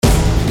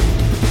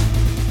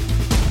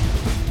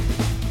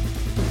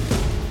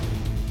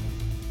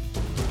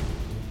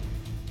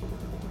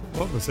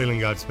Welcome to Sealing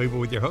God's People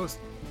with your host,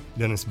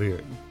 Dennis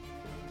Beard.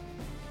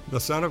 The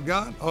Son of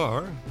God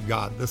or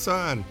God the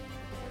Son?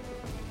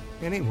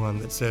 Anyone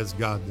that says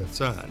God the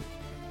Son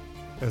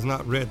has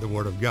not read the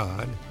Word of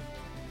God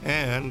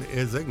and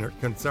is ignorant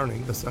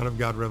concerning the Son of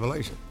God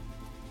revelation.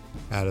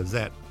 How is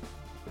that?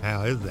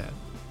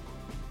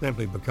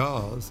 Simply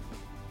because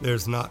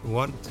there's not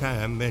one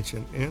time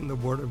mentioned in the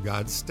Word of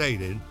God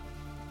stated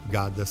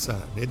God the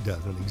Son. It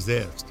doesn't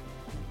exist.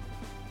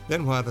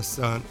 Then why the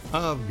Son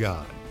of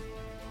God?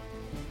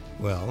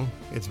 Well,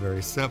 it's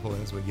very simple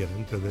as we get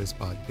into this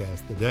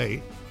podcast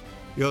today.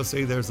 You'll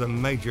see there's a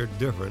major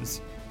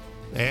difference,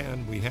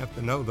 and we have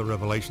to know the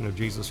revelation of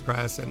Jesus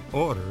Christ in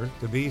order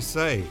to be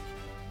saved.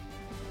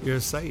 You're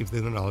saved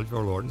through the knowledge of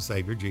our Lord and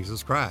Savior,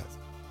 Jesus Christ.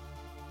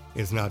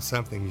 It's not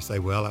something you say,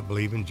 well, I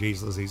believe in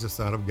Jesus, He's the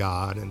Son of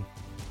God, and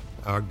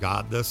our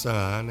God the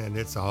Son, and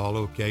it's all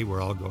okay,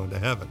 we're all going to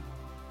heaven.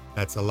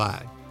 That's a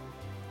lie.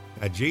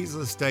 Now,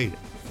 Jesus stated,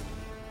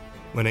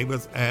 when He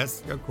was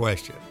asked a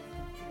question,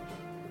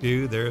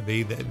 do there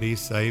be that be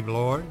saved,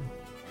 Lord?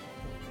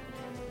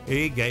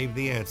 He gave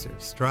the answer,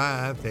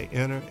 strive to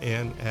enter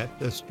in at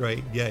the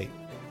straight gate.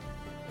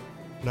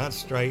 Not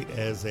straight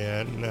as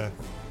in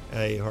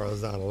a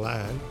horizontal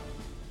line,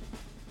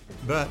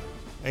 but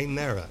a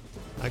narrow,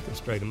 like the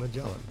Strait of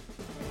Magellan.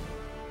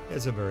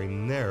 It's a very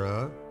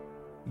narrow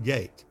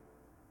gate.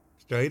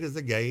 Straight is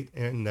the gate,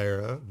 and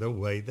narrow the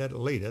way that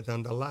leadeth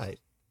unto life.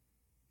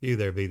 Few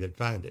there be that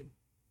find it.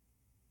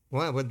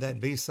 Why would that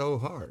be so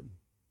hard?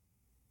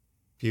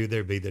 Few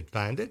there be that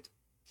find it.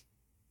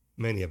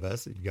 Many of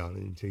us have gone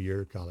into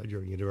your college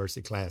or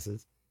university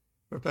classes.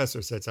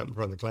 Professor said something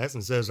from the class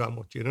and says, I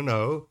want you to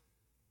know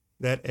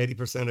that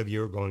 80% of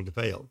you are going to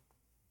fail.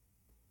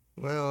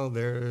 Well,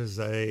 there's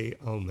a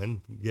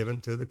omen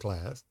given to the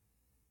class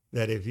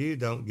that if you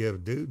don't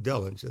give due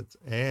diligence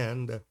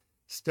and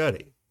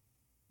study,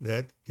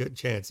 that good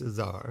chances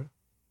are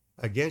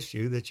against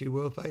you that you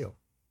will fail.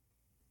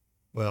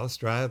 Well,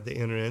 strive to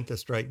enter into the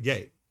straight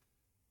gate.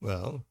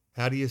 Well,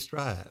 how do you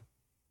strive?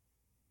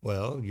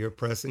 Well, you're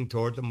pressing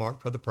toward the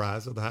mark for the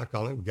prize of the high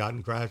calling of God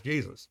in Christ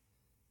Jesus.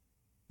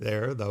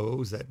 There are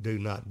those that do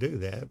not do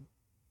that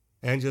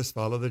and just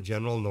follow the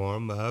general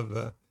norm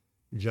of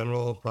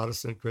general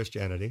Protestant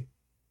Christianity,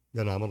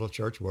 the nominal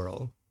church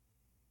world,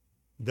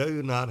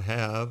 do not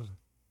have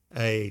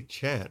a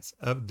chance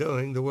of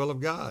doing the will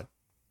of God.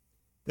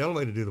 The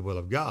only way to do the will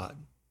of God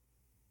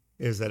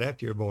is that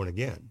after you're born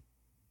again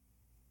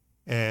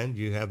and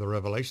you have the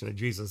revelation that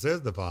Jesus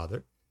is the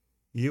Father,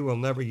 you will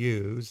never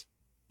use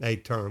a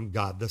term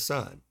God the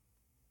Son,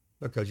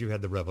 because you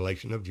had the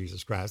revelation of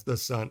Jesus Christ, the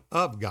Son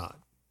of God.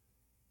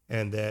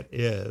 And that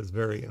is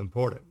very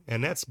important.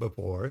 And that's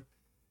before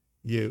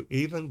you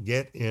even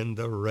get in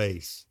the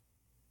race.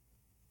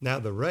 Now,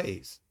 the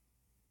race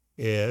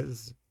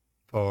is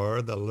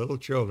for the little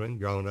children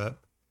grown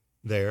up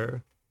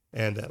there,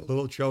 and that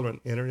little children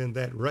enter in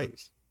that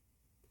race.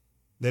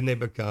 Then they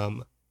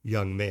become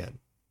young men.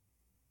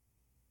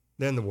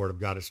 Then the Word of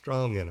God is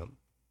strong in them.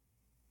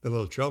 The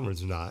little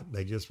children's not.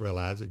 They just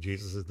realize that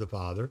Jesus is the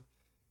Father,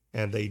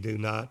 and they do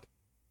not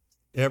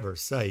ever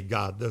say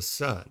God the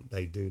Son.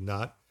 They do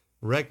not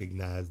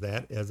recognize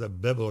that as a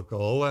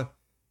biblical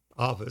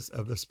office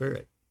of the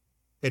Spirit.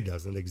 It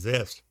doesn't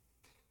exist.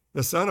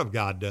 The Son of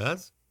God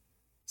does.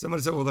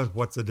 Somebody said, well,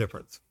 what's the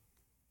difference?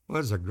 Well,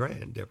 there's a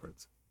grand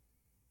difference.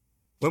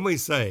 When we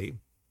say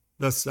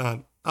the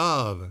Son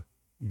of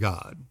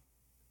God,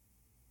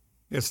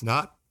 it's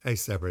not a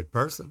separate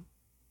person.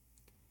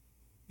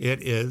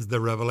 It is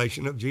the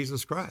revelation of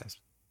Jesus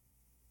Christ.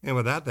 And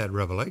without that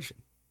revelation,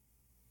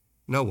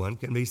 no one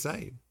can be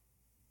saved.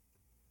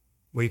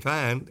 We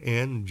find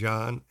in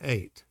John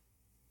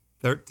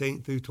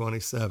 8:13 through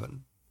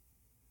 27,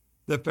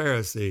 the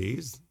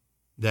Pharisees,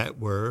 that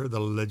were the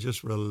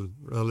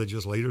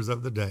religious leaders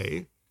of the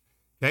day,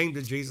 came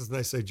to Jesus and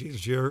they said,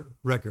 Jesus, your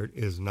record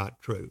is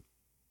not true.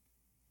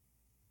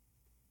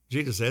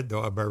 Jesus said,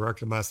 though I bear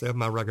record of myself,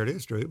 my record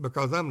is true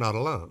because I'm not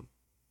alone.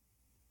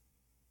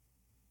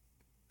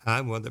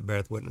 I'm one that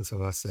beareth witness of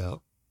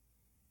myself,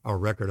 or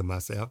record of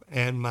myself,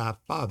 and my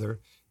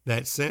Father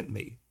that sent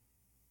me.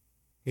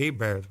 He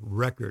beareth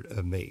record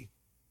of me.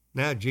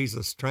 Now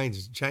Jesus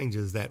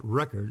changes that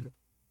record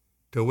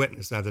to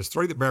witness. Now there's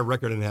three that bear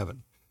record in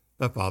heaven: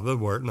 the Father, the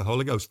Word, and the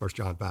Holy Ghost, 1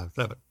 John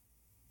 5:7.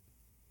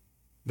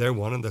 They're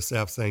one and the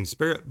self-same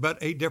Spirit, but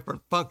a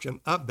different function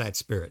of that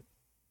Spirit.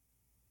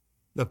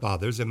 The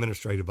Father's the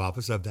administrative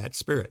office of that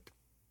Spirit.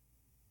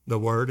 The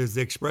Word is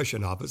the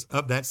expression office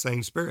of that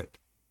same Spirit.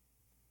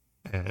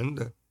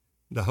 And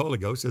the Holy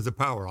Ghost is the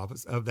power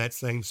office of that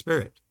same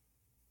Spirit.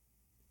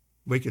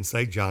 We can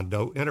say John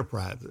Doe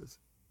Enterprises.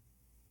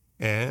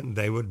 And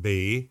they would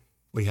be,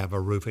 we have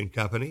a roofing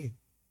company,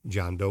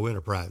 John Doe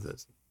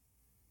Enterprises.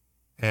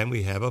 And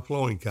we have a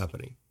flooring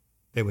company.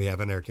 Then we have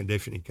an air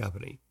conditioning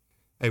company.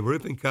 A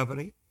roofing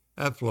company,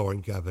 a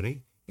flooring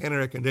company, and an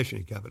air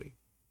conditioning company.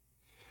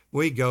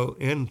 We go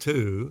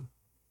into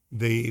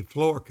the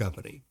floor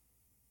company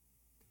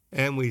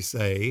and we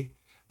say,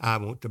 I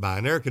want to buy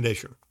an air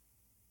conditioner.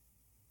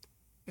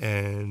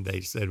 And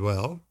they said,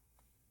 well,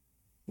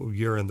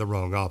 you're in the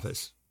wrong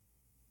office.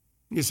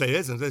 You say,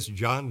 isn't this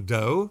John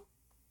Doe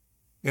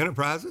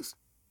Enterprises?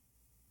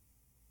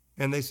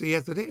 And they say,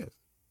 yes, it is.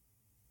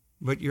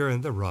 But you're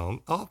in the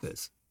wrong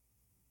office.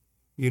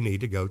 You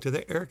need to go to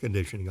the air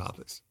conditioning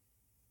office.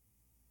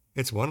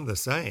 It's one and the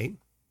same.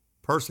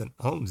 Person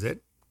owns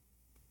it,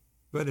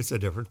 but it's a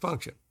different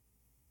function.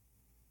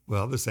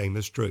 Well, the same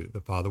is true.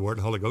 The Father, Word,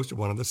 and Holy Ghost are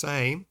one and the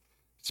same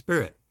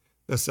Spirit.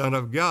 The Son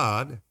of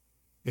God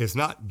is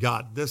not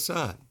God the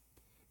Son.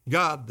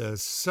 God the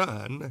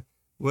Son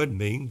would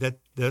mean that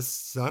the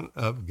Son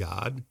of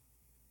God,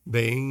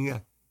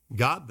 being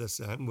God the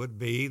Son, would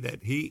be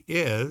that he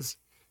is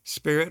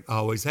Spirit,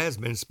 always has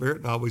been Spirit,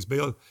 and always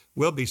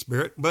will be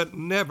Spirit, but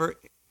never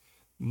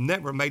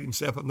made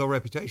himself of no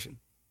reputation,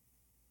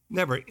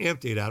 never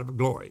emptied out of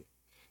glory,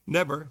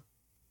 never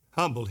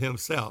humbled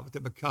himself to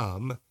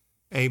become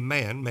a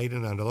man made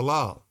under the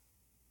law.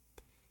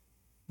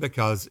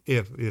 Because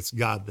if it's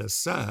God the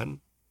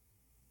Son,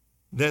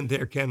 then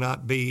there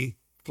cannot be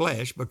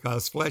flesh,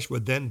 because flesh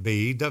would then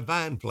be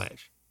divine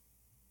flesh.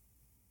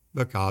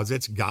 Because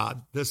it's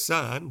God the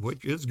Son,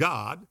 which is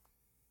God,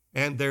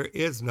 and there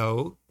is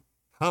no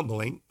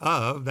humbling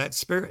of that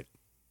Spirit.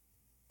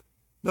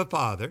 The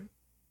Father,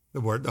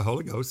 the Word, the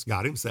Holy Ghost,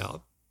 God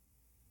himself,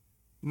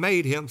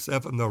 made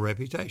himself of no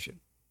reputation.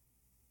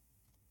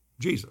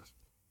 Jesus.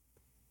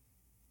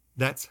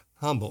 That's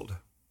humbled.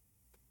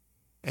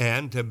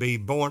 And to be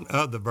born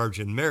of the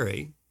Virgin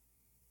Mary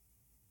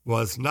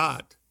was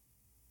not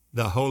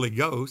the Holy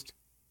Ghost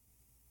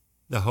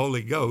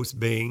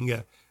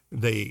being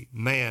the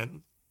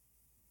man,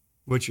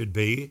 which would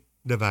be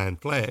divine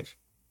flesh.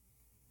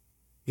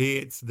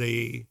 It's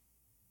the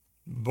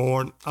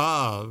born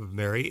of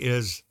Mary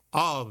is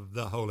of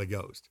the Holy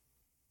Ghost.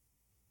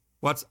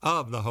 What's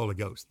of the Holy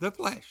Ghost? The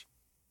flesh.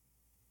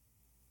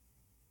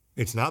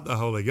 It's not the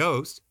Holy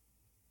Ghost.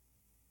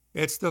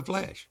 It's the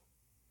flesh.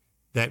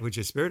 That which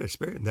is spirit is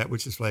spirit, and that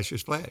which is flesh.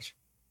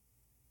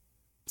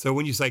 So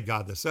when you say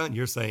God the Son,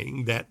 you're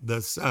saying that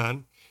the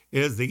Son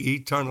is the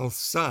eternal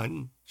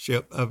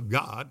sonship of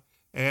God,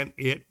 and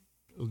it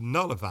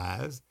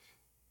nullifies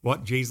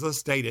what Jesus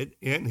stated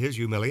in his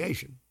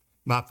humiliation.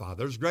 My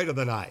Father is greater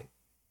than I.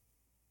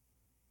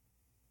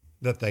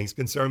 The things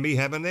concern me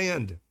have an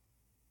end.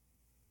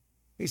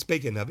 He's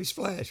speaking of his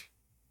flesh.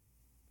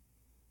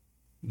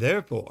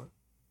 Therefore,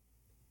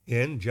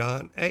 in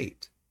John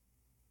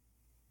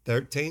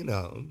 8:13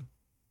 on,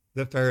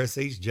 the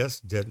Pharisees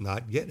just did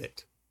not get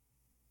it.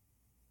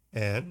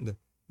 And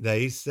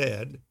they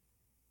said,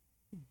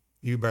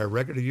 you bear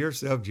record of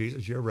yourself,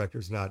 Jesus, your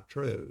record's not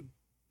true.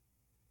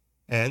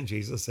 And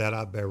Jesus said,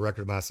 I bear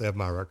record of myself,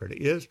 my record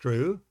is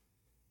true,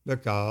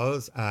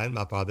 because I and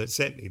my Father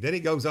sent me. Then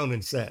he goes on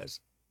and says,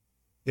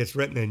 it's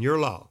written in your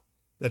law,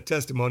 the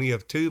testimony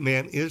of two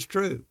men is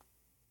true.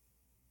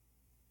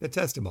 The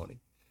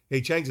testimony.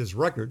 He changes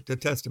record to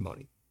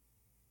testimony.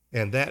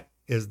 And that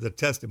is the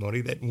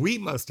testimony that we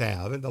must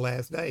have in the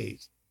last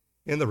days,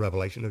 in the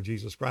revelation of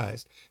Jesus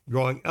Christ,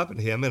 growing up in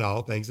him in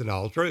all things and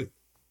all truth.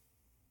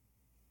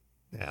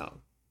 Now,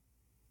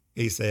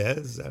 he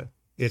says,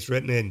 it's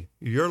written in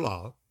your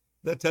law,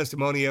 the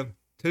testimony of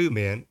two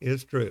men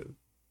is true.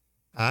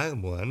 I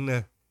am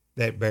one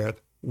that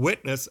beareth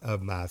witness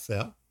of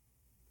myself,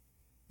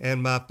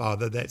 and my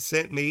Father that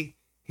sent me,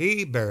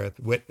 he beareth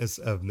witness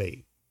of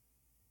me.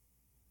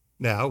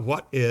 Now,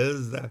 what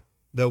is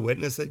the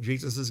witness that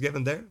Jesus is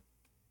given there?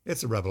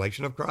 It's a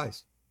revelation of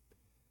Christ.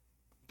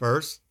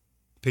 1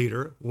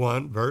 Peter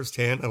 1, verse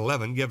 10 and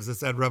 11 gives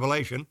us that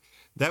revelation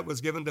that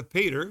was given to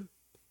Peter,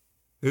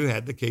 who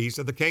had the keys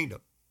to the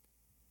kingdom.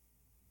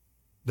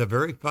 The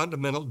very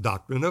fundamental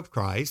doctrine of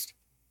Christ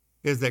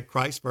is that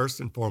Christ,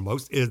 first and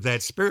foremost, is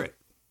that Spirit.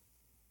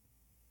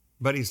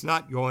 But he's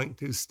not going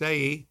to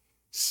stay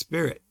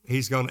Spirit.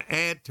 He's going to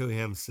add to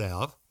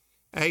himself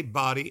a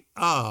body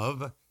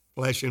of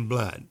flesh and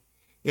blood.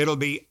 It'll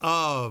be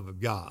of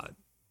God.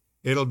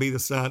 It'll be the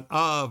Son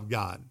of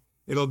God.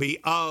 It'll be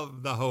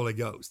of the Holy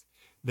Ghost.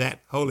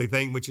 That holy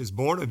thing which is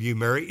born of you,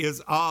 Mary,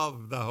 is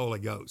of the Holy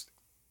Ghost.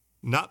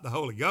 Not the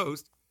Holy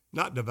Ghost,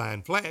 not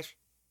divine flesh.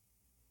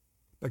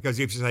 Because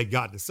if you say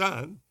God the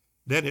Son,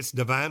 then it's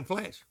divine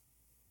flesh.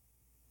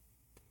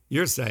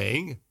 You're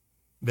saying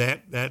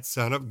that that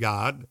Son of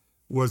God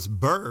was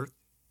birthed,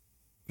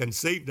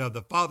 conceived of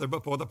the Father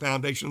before the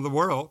foundation of the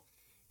world,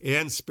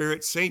 in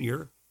Spirit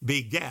Senior,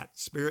 begat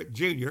Spirit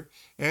Junior,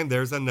 and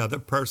there's another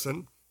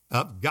person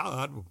of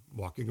God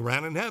walking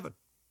around in heaven,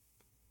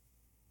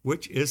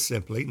 which is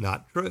simply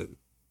not true.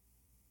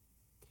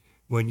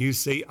 When you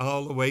see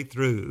all the way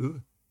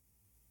through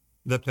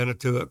the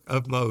Pentateuch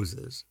of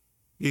Moses,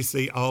 you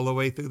see all the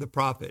way through the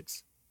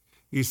prophets,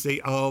 you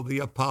see all the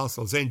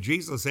apostles, and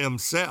Jesus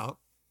himself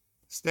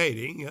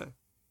stating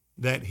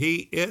that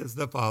he is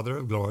the Father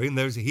of glory, and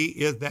he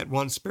is that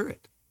one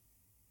Spirit.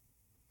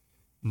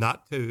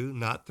 Not two,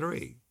 not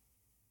three.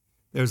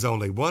 There's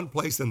only one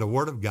place in the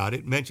Word of God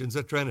it mentions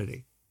a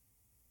Trinity.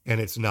 And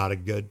it's not a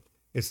good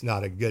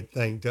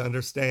thing to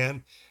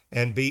understand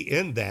and be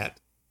in that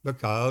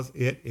because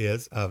it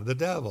is of the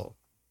devil.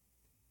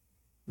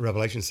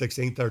 Revelation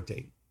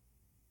 16:13.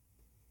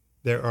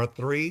 There are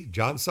three,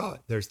 John saw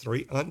it, there's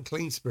three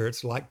unclean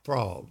spirits like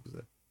frogs,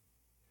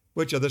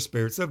 which are the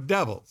spirits of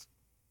devils,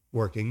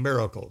 working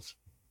miracles.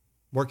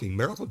 Working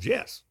miracles?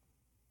 Yes.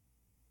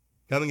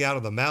 Coming out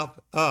of the mouth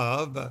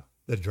of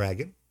the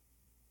dragon,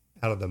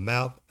 out of the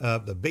mouth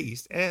of the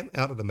beast, and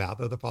out of the mouth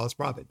of the false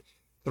prophet.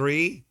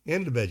 Three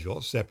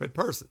individual separate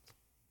persons.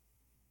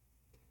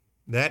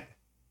 That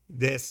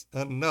this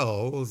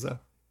annuls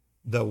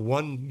the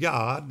one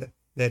God,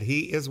 that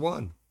he is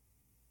one.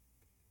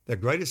 The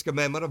greatest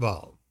commandment of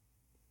all,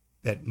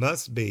 that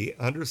must be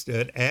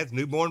understood as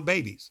newborn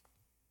babies,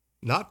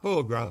 not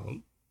full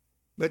grown,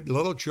 but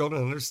little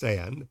children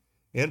understand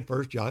in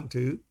 1 John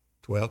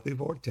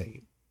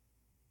 2:12-14.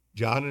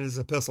 John in his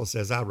epistle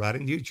says, I write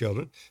unto you,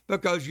 children,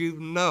 because you've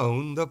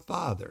known the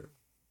Father.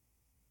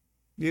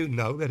 You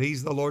know that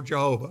he's the Lord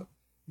Jehovah,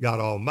 God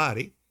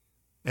Almighty,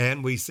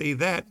 and we see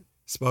that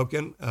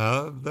spoken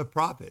of the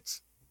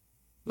prophets.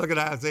 Look at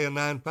Isaiah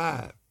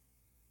 9:5.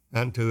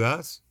 Unto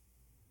us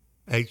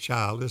a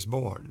child is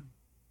born.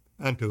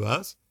 Unto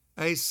us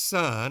a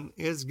son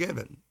is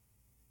given.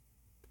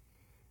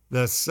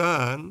 The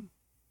son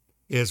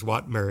is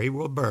what Mary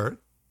will birth,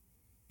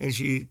 and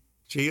she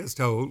is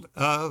told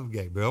of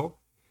Gabriel,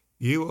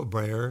 you will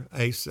bear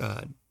a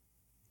son,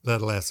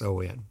 little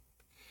S-O-N,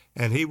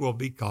 and he will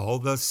be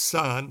called the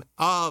Son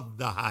of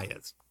the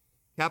Highest,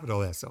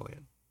 capital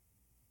S-O-N.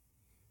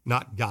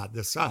 Not God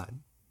the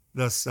Son,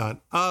 the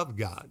Son of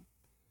God.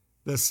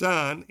 The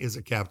Son is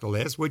a capital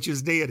S, which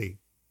is deity,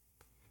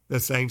 the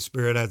same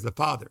Spirit as the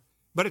Father,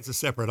 but it's a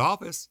separate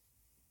office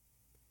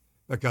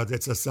because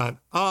it's a Son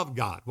of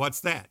God.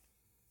 What's that?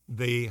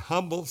 The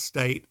humble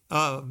state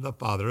of the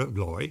Father of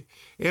glory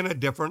in a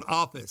different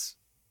office.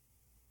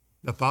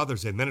 The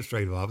Father's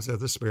administrative office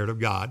of the Spirit of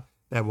God,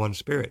 that one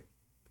Spirit.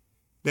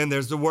 Then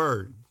there's the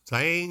Word,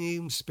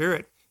 same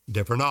Spirit,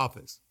 different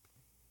office.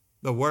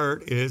 The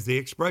Word is the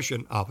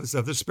expression office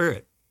of the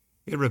Spirit.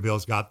 It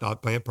reveals God's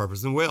thought, plan,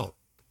 purpose, and will.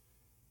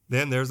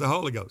 Then there's the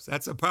Holy Ghost.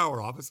 That's the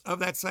power office of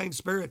that same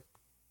Spirit.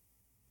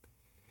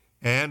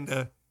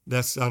 And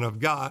the Son of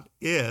God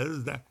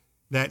is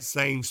that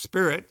same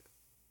Spirit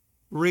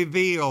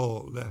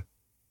revealed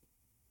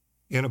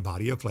in a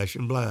body of flesh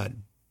and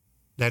blood.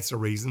 That's the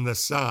reason the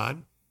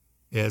Son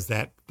is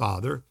that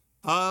Father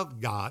of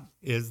God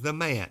is the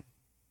man,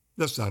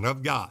 the Son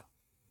of God.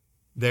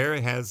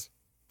 There has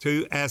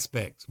two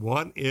aspects.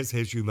 One is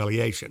his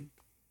humiliation.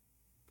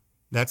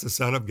 That's the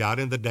Son of God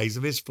in the days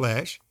of his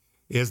flesh,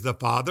 is the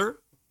Father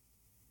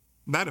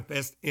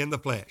manifest in the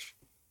flesh.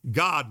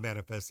 God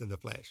manifest in the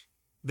flesh.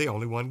 The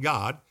only one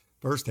God,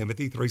 1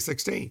 Timothy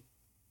 3:16.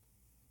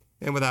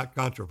 And without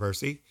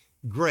controversy,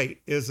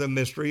 great is the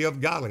mystery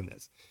of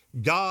godliness.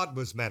 God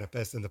was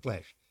manifest in the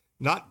flesh,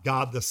 not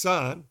God the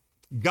Son.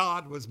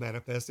 God was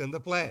manifest in the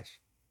flesh.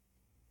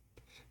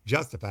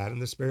 Justified in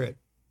the Spirit,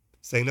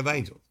 seen of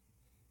angels,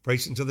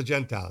 preaching to the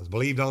Gentiles,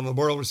 believed on the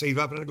world, received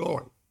up into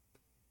glory.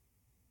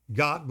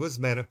 God was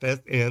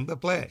manifest in the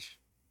flesh.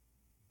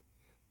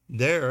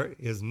 There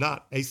is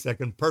not a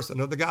second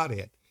person of the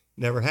Godhead.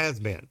 Never has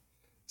been.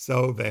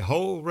 So the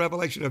whole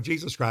revelation of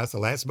Jesus Christ, the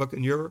last book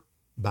in your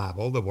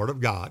Bible, the Word of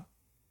God,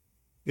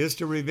 is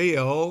to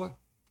reveal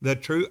the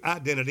true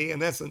identity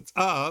and essence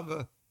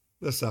of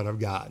the Son of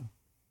God.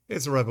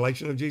 It's a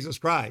revelation of Jesus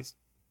Christ.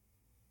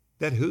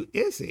 That who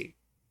is he?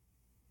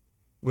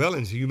 Well,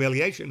 in his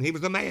humiliation, he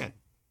was a man,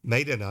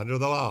 made it under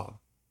the law.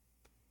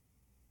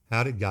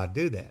 How did God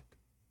do that?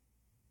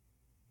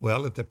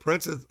 Well, if the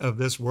princes of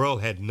this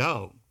world had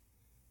known,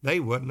 they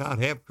would not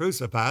have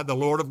crucified the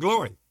Lord of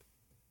glory.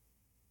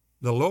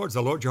 The Lord's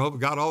the Lord Jehovah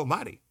God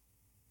Almighty.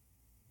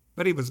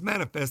 But he was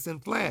manifest in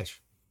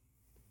flesh.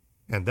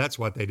 And that's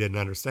what they didn't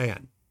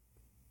understand.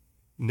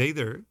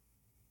 Neither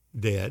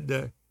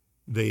did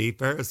the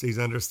Pharisees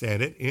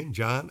understand it in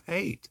John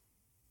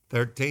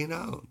 8:13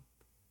 on.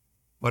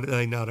 What did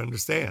they not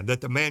understand?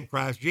 That the man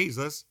Christ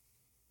Jesus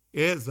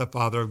is the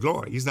Father of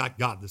glory. He's not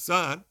God the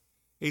Son.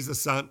 He's the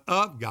Son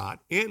of God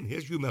in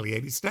his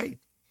humiliated state,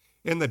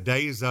 in the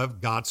days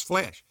of God's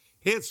flesh,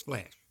 his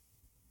flesh.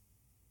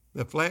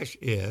 The flesh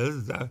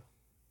is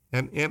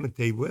an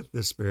enmity with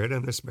the Spirit,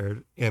 and the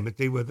Spirit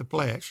enmity with the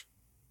flesh.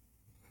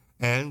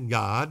 And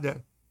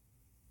God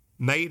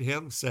made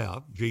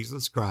himself,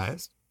 Jesus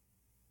Christ,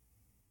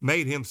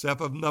 made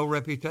himself of no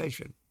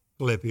reputation.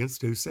 Philippians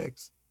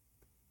 2:6.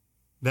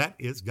 That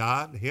is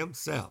God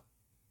himself,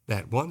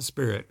 that one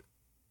Spirit,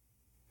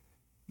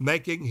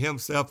 making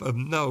himself of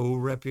no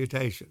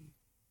reputation.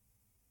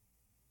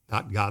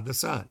 Not God the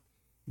Son,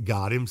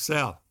 God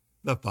himself,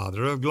 the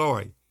Father of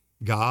glory,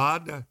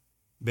 God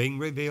being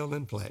revealed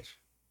in flesh.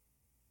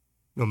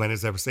 No man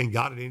has ever seen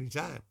God at any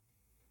time.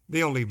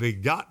 The only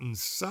begotten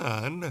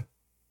Son,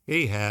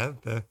 he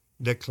hath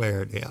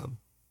declared him.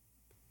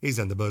 He's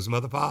in the bosom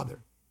of the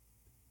Father.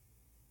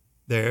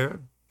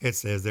 There, it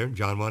says there in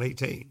John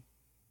 1:18,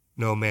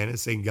 no man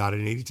has seen God at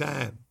any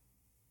time.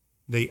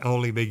 The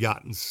only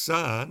begotten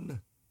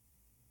Son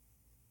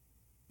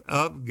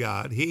of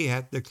God, he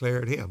hath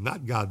declared him,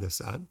 not God the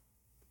Son.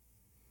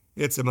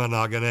 It's a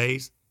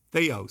monogenes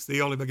theos,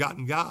 the only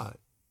begotten God.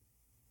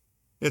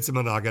 It's a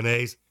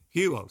monogenes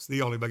huios,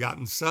 the only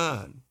begotten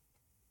Son.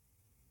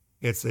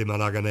 It's the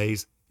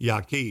monogenes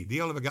Yaqui,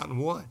 the only begotten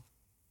one.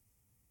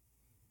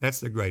 That's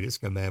the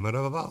greatest commandment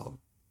of all.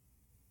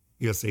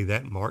 You'll see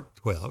that in Mark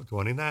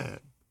 12:29.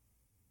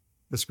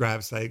 The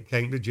scribes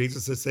came to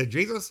Jesus and said,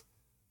 Jesus,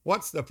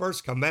 what's the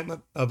first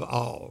commandment of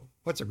all?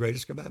 What's the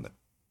greatest commandment?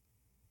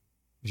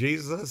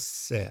 Jesus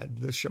said,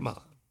 the Shema,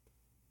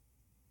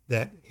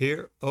 that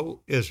hear,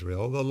 O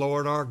Israel, the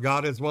Lord our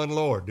God is one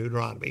Lord,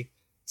 Deuteronomy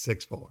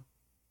 6:4.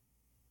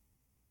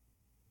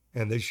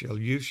 And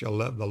you shall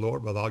love the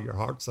Lord with all your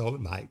heart, soul,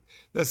 and might.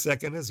 The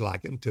second is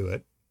likened to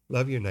it.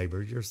 Love your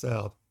neighbors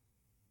yourself.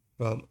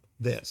 From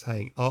this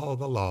hang all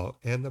the law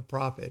and the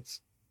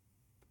prophets.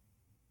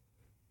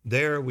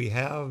 There we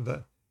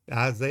have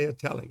Isaiah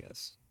telling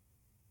us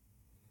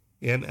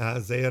in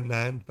Isaiah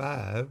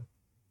 9:5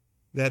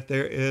 that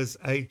there is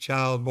a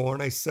child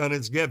born, a son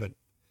is given.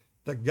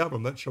 The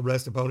government shall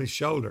rest upon his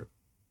shoulder.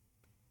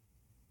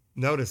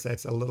 Notice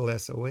that's a little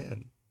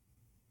S-O-N.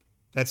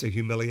 That's a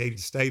humiliated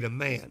state of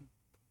man.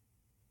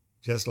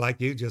 Just like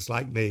you, just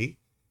like me,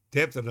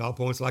 tempted at all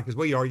points like as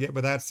we are, yet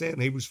without sin,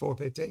 Hebrews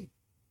 4:15.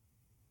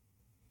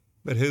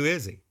 But who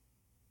is he?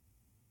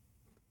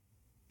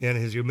 In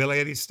his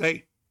humiliated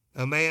state,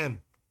 a man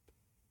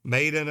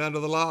made and under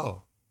the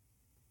law.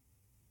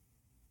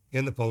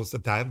 In the fullness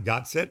of time,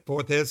 God sent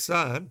forth his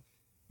son,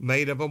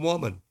 made of a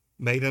woman,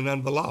 made and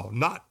under the law.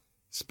 Not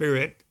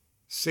Spirit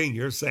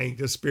Senior saying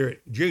to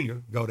Spirit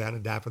Junior, go down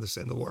and die for the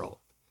sin of the world.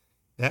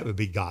 That would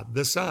be God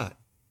the Son.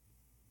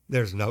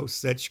 There's no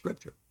such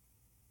scripture.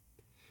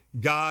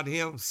 God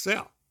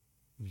himself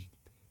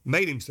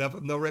made himself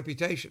of no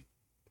reputation.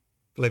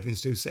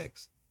 Philippians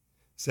 2:6.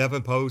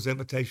 Self-imposed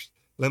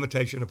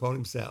limitation upon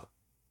himself.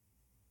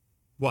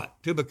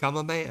 What? To become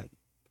a man.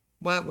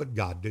 Why would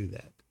God do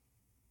that?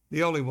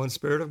 The only one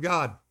Spirit of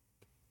God.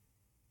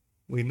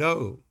 We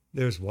know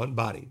there's one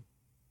body,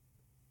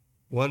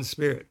 one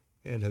Spirit,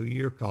 and who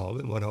you're called,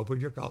 and one hope of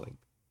your calling.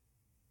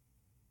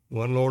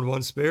 One Lord,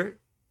 one Spirit,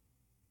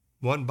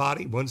 one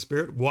body, one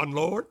Spirit, one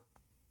Lord.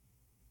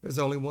 There's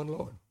only one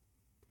Lord,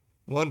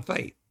 one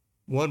faith,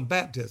 one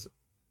baptism,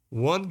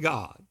 one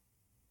God,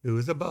 who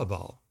is above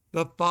all,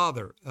 the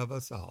Father of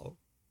us all,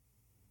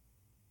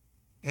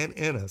 and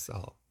in us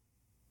all.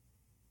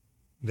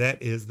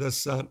 That is the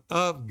Son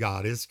of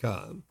God is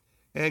come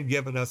and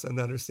given us an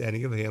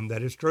understanding of him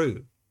that is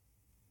true.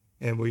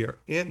 And we are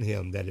in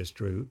him that is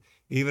true,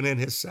 even in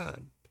his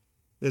Son.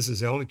 This is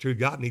the only true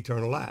God and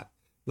eternal life.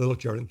 Little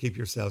children, keep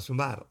yourselves from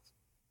idols.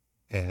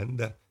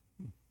 And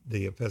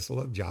the epistle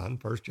of John,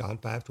 1 John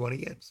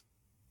 5:20 is.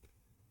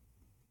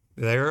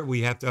 There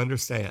we have to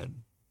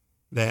understand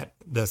that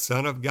the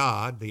Son of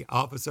God, the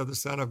office of the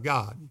Son of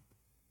God,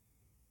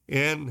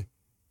 in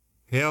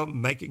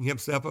him making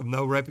himself of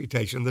no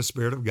reputation, the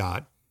Spirit of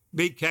God,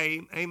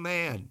 became a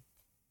man.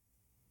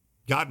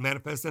 God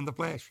manifest in the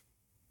flesh.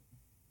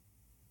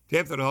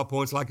 Tempted at all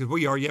points like as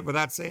we are, yet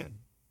without sin.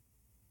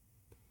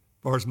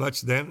 For as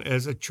much then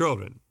as the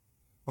children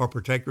are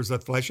partakers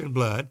of flesh and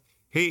blood,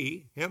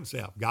 he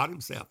himself, God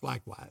himself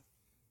likewise,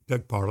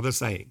 took part of the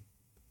same.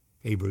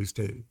 Hebrews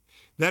 2.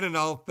 That in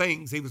all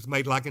things he was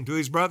made like unto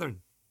his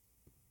brethren.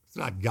 It's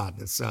not God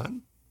the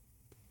Son.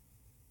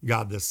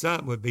 God the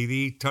Son would be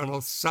the eternal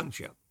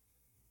sonship.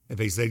 If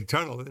he's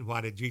eternal, then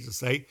why did Jesus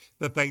say,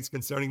 the things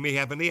concerning me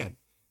have an end?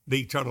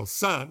 The eternal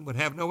Son would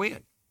have no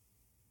end.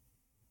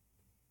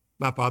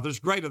 My Father's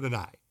greater than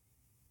I.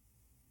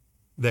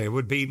 There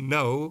would be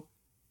no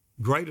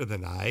greater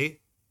than I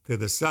to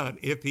the Son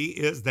if he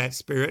is that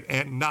Spirit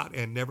and not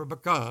and never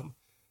become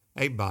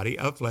a body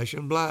of flesh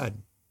and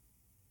blood.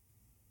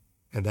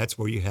 And that's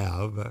where you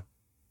have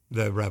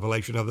the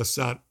revelation of the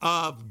Son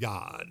of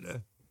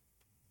God.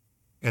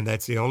 And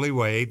that's the only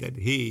way that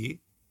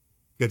he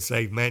could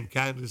save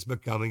mankind, is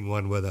becoming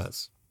one with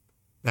us.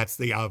 That's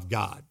the of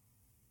God.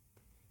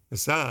 The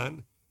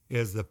Son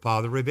is the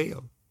Father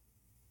revealed.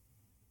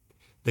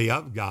 The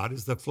of God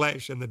is the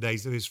flesh in the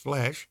days of his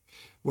flesh,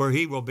 where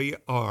he will be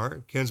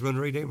our kinsman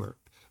redeemer,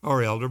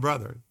 our elder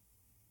brother,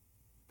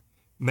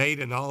 made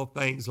in all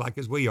things like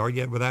as we are,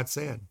 yet without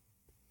sin.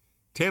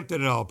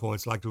 Tempted in all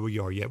points like as we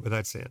are, yet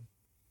without sin.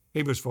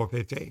 Hebrews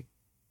 4:15.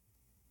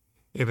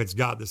 If it's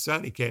God the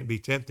Son, he can't be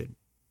tempted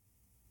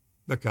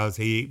because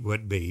he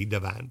would be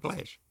divine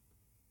flesh.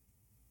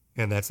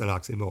 And that's an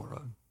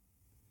oxymoron.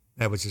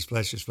 That which is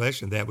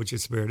flesh, and that which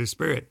is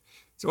spirit.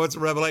 So it's a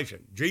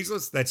revelation.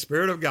 Jesus, that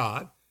Spirit of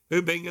God,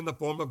 who being in the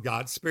form of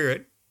God's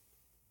Spirit,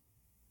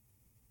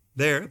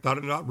 there thought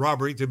it not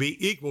robbery to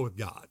be equal with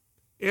God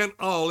in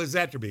all his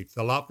attributes,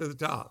 the lofty to the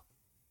top.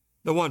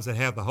 The ones that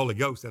have the Holy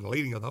Ghost and the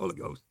leading of the Holy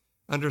Ghost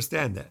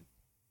understand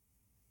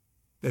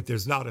that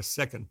there's not a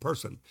second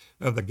person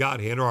of the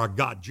Godhead, or a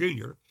God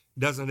Junior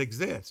doesn't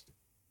exist.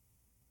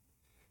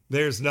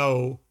 There's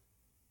no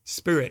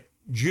Spirit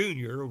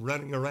Junior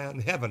running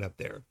around heaven up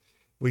there.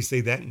 We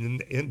see that in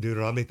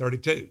Deuteronomy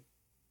 32,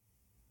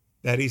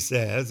 that he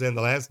says in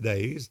the last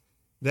days,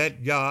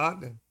 that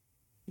God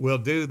will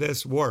do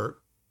this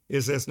work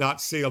is this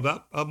not sealed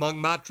up among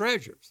my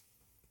treasures?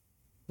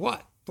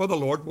 What? For the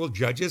Lord will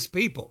judge his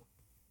people.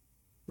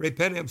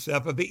 Repent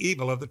himself of the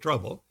evil of the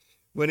trouble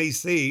when he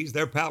sees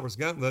their power's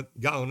gone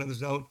and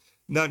there's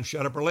none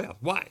shut up or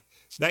left. Why?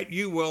 That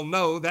you will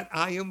know that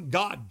I am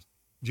God,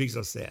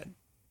 Jesus said.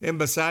 And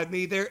beside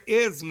me, there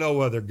is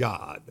no other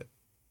God.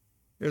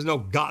 There's no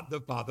God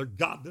the Father,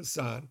 God the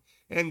Son,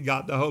 and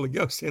God the Holy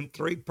Ghost in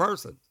three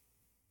persons.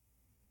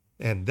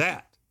 And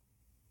that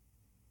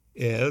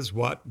is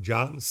what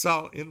John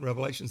saw in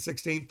Revelation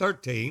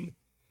 16:13,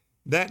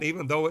 that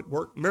even though it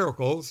worked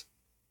miracles,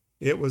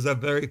 it was a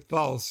very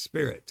false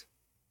spirit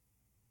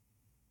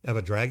of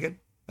a dragon,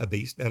 a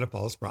beast, and a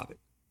false prophet.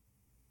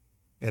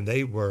 And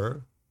they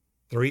were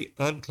three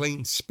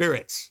unclean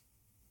spirits,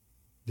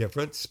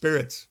 different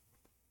spirits.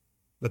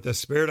 But the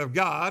Spirit of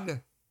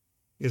God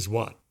is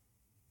one.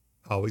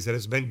 Always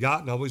has been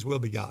God and always will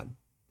be God.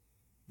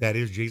 That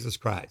is Jesus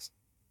Christ.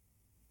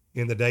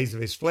 In the days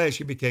of his flesh,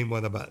 he became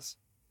one of us.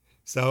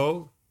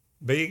 So,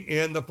 being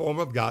in the form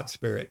of God's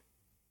Spirit,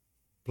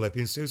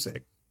 Philippians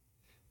 2:6,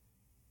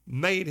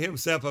 made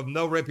himself of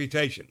no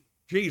reputation.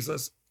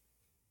 Jesus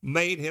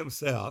made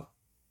himself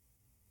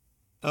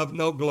of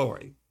no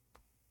glory.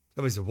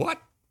 Somebody said,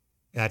 what?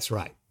 That's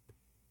right.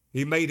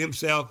 He made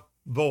himself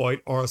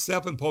void, or a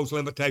self-imposed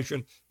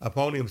limitation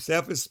upon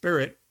himself, his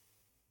spirit,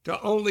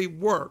 to only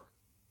work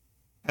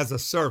as a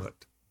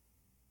servant,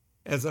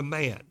 as a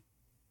man.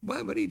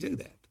 Why would he do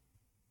that?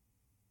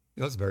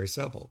 It's very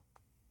simple.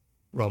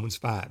 Romans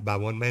 5, by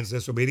one man's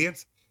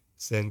disobedience,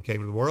 sin came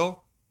to the world,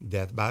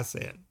 death by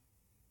sin.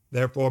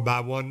 Therefore,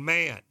 by one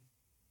man,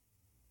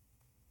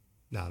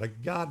 not a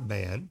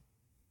God-man,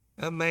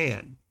 a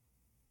man.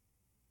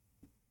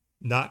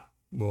 Not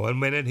one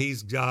minute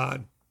he's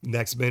God,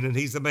 next minute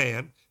he's a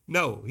man.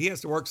 No, he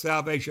has to work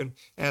salvation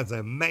as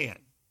a man,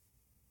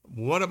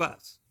 one of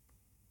us,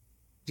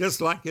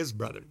 just like his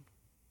brother,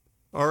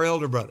 our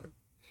elder brother,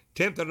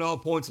 tempted in all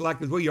points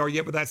like as we are,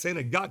 yet without sin,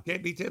 and God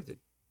can't be tempted.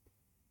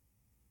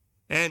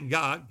 And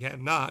God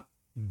cannot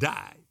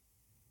die.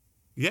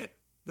 Yet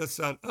the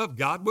Son of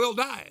God will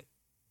die.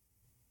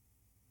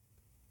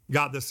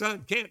 God the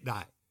Son can't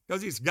die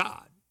because he's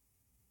God.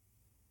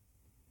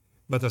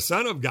 But the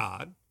Son of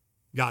God,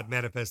 God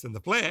manifest in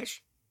the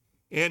flesh,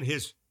 in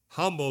his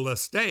humble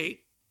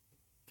estate,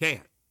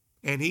 can.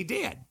 And he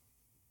did,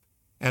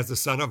 as the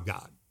Son of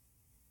God.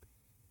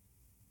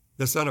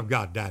 The Son of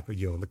God died for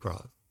you on the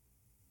cross.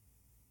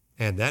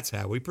 And that's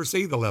how we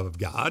perceive the love of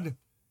God,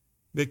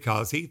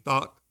 because he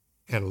thought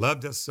and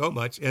loved us so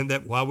much, and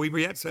that while we were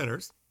yet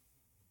sinners,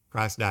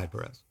 Christ died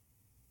for us.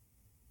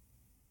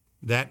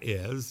 That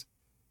is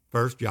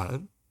 1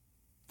 John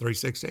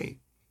 3:16.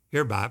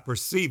 Hereby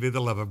perceiving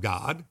the love of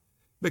God,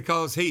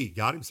 because he,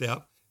 God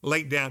himself,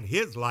 laid down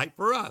his life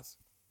for us.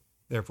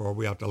 Therefore,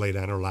 we ought to lay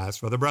down our lives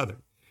for the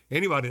brethren.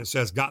 Anybody that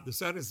says God the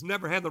Son has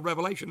never had the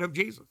revelation of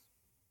Jesus.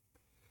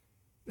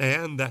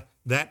 And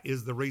that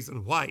is the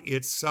reason why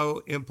it's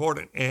so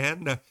important.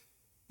 And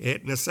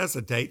it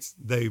necessitates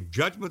the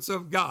judgments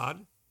of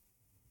God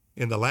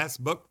in the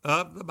last book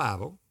of the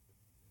Bible.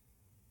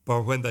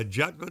 For when the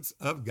judgments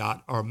of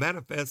God are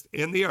manifest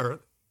in the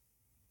earth,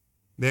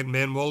 then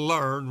men will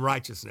learn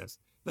righteousness.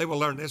 They will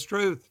learn this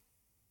truth,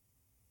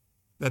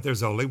 that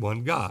there's only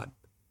one God.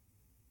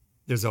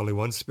 There's only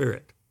one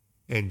Spirit,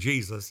 and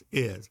Jesus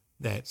is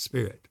that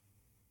Spirit.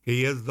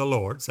 He is the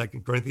Lord,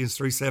 2 Corinthians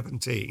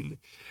 3:17,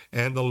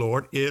 and the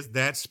Lord is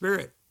that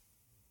Spirit.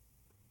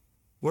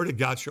 Where did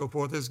God show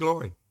forth his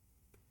glory?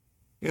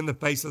 In the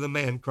face of the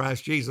man,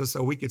 Christ Jesus,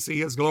 so we could see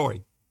his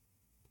glory.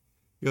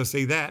 You'll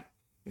see that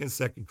in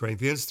 2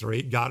 Corinthians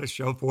 3. God has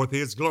shown forth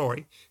his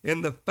glory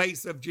in the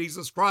face of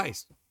Jesus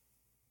Christ.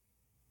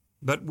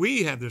 But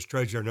we have this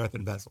treasure in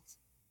earthen vessels,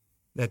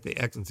 that the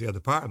excellency of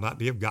the power might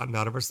be of God,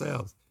 not of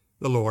ourselves.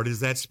 The Lord is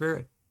that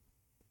Spirit.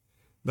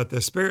 But the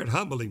Spirit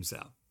humbled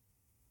himself.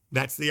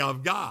 That's the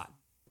of God.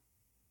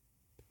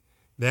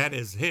 That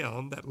is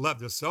him that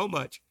loved us so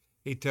much,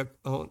 he took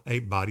on a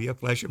body of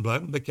flesh and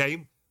blood and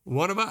became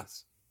one of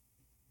us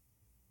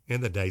in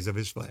the days of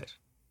his flesh.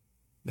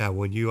 Now,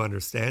 when you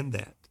understand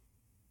that,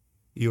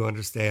 you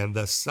understand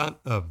the Son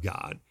of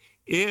God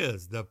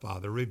is the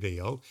Father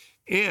revealed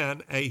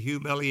in a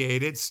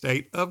humiliated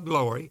state of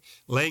glory,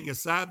 laying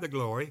aside the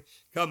glory,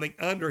 coming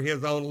under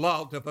his own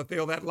law to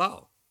fulfill that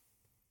law.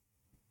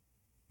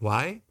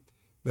 Why?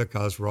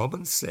 Because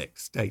Romans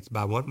 6 states,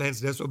 by one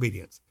man's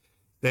disobedience,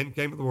 sin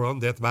came to the world,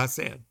 and death by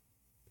sin.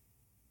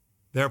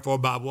 Therefore,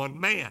 by one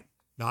man,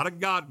 not a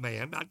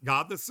God-man, not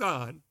God the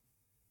Son,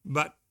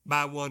 but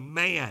by one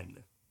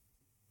man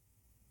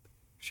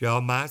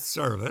shall my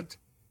servant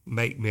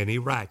make many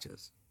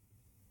righteous.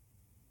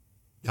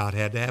 God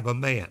had to have a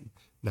man,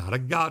 not a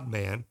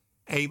God-man,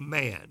 a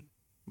man,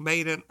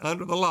 made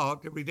under the law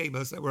to redeem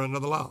us that were under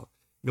the law.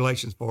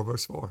 Galatians 4,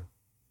 verse 4.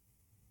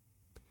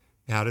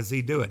 How does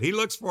he do it? He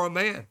looks for a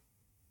man.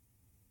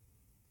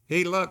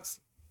 He looks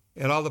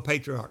at all the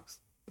patriarchs,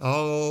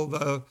 all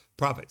the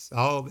prophets,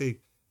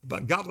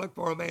 but God looked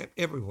for a man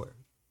everywhere.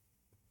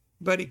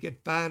 But he could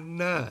find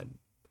none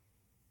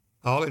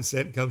All in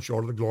sin come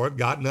short of the glory of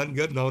God, none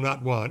good, no,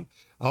 not one.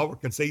 All were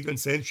conceived in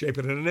sin, shaped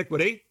in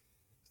iniquity.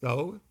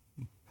 So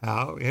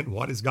how and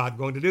what is God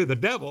going to do? The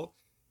devil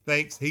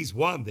thinks he's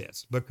won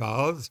this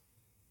because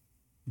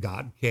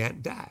God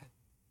can't die.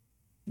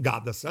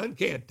 God the Son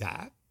can't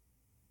die.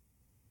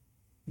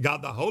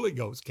 God the Holy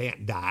Ghost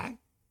can't die.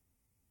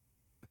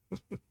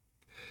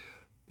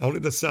 Only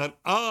the Son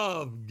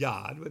of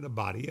God with a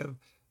body of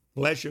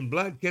flesh and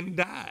blood can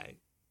die.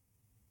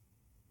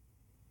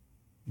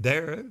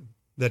 There,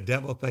 the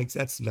devil thinks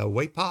that's no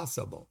way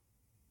possible.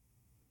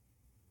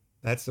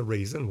 That's the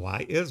reason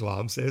why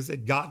Islam says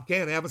that God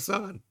can't have a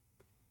son,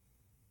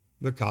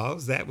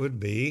 because that would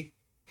be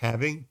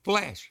having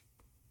flesh,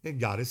 and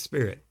God is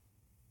spirit.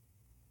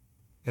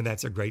 And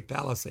that's a great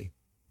fallacy,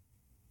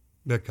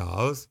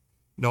 because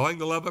knowing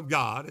the love of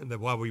God and that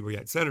while we were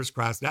yet sinners,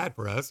 Christ died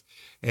for us,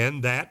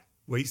 and that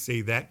we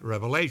see that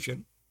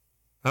revelation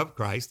of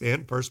Christ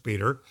in 1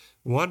 Peter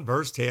 1,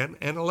 verse 10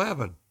 and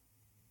 11.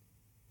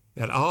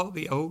 That all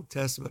the Old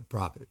Testament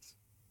prophets,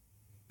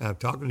 I'm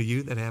talking to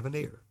you that have an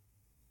ear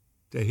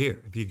to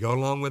hear. If you go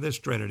along with this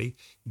Trinity,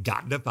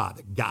 God the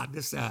Father, God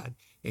the Son,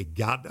 and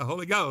God the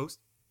Holy Ghost,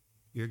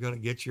 you're going to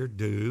get your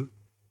due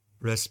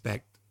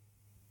respect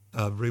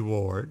of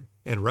reward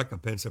and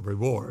recompense of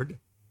reward,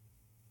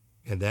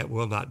 and that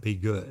will not be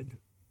good.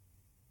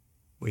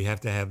 We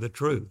have to have the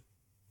truth.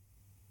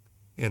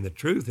 And the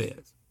truth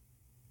is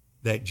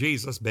that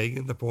Jesus, being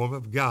in the form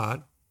of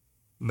God,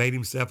 made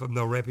himself of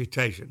no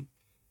reputation,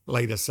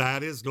 laid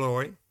aside his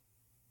glory.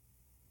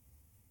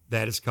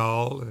 That is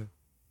called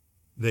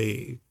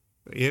the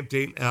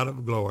emptying out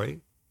of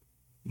glory.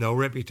 No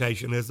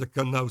reputation is a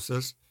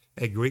kenosis,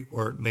 a Greek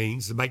word,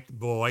 means to make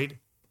void,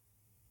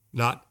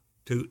 not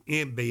to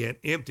be an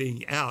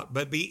emptying out,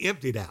 but be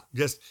emptied out,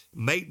 just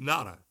made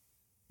nada,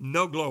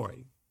 no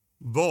glory,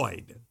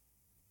 void.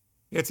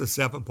 It's a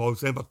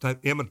self-imposed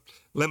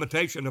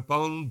limitation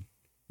upon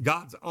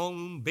God's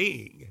own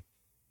being,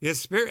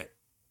 his spirit.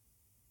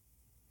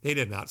 He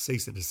did not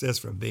cease and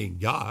desist from being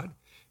God,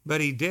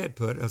 but he did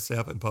put a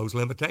self-imposed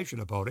limitation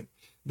upon it,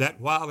 that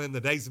while in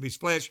the days of his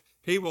flesh,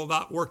 he will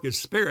not work his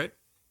spirit,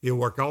 he'll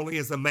work only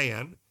as a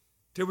man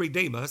to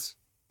redeem us,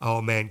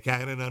 all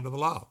mankind, and under the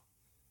law.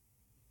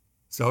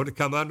 So to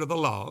come under the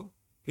law,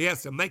 he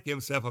has to make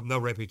himself of no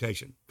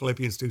reputation,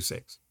 Philippians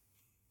 2:6.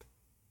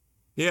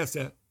 He has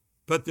to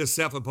put this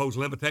self-imposed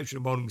limitation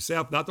upon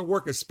himself, not to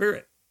work his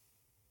spirit.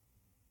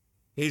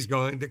 He's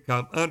going to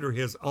come under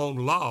his own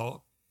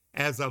law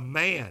as a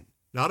man,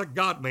 not a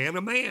God man,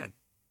 a man.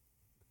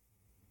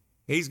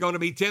 He's going to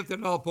be tempted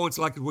at all points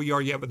like we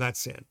are, yet without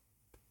sin.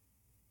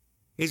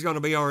 He's going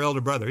to be our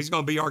elder brother. He's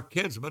going to be our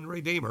kinsman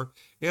redeemer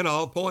in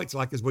all points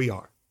like as we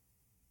are.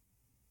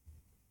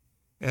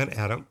 And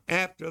Adam,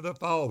 after the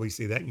fall, we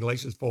see that in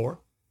Galatians 4,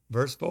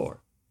 verse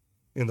 4.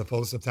 In the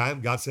fullness of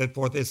time, God sent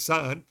forth his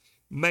son,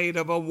 made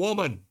of a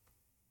woman.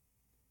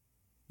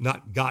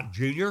 Not God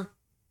Jr.,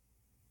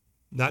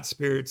 not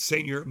Spirit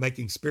Senior,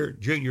 making Spirit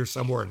Junior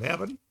somewhere in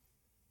heaven.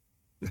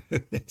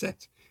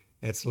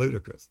 That's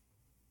ludicrous.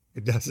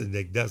 It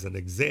doesn't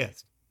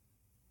exist.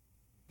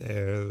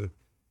 The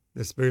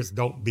spirits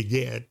don't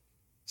beget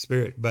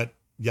spirit, but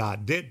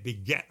God did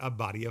beget a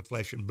body of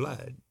flesh and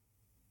blood,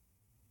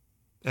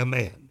 a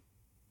man,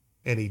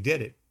 and he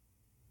did it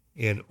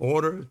in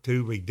order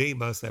to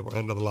redeem us that were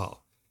under the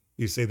law.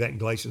 You see that in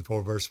Galatians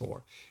 4, verse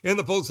 4. In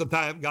the fullness of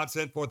time, God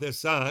sent forth his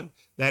son,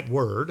 that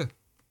word,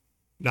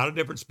 not a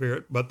different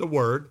spirit, but the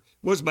word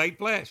was made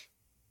flesh.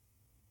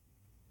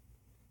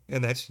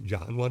 And that's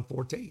John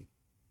 1:14.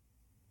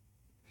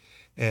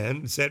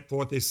 And sent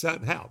forth his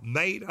son, how?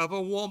 Made of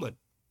a woman.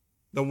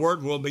 The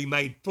word will be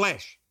made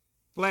flesh.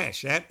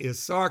 Flesh, that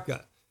is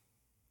sarka,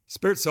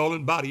 spirit, soul,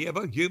 and body of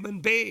a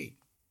human being.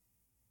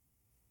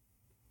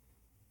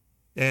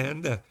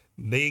 And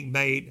being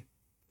made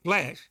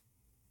flesh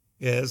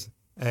is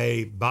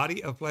a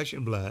body of flesh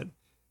and blood,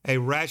 a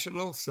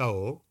rational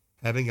soul,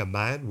 having a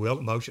mind, will,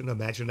 emotion,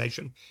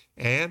 imagination,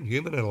 and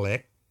human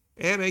intellect,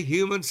 and a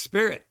human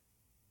spirit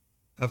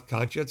of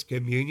conscience,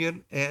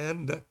 communion,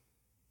 and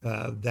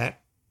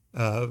that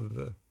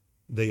of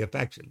the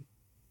affection.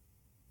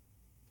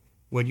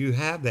 When you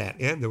have that,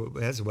 and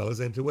as well as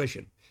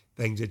intuition,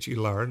 things that you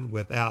learn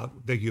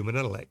without the human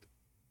intellect,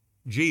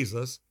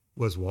 Jesus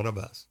was one of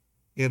us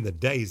in the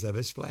days of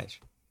his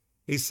flesh.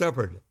 He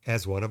suffered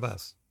as one of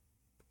us.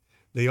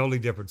 The only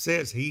difference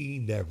is he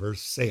never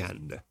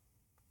sinned.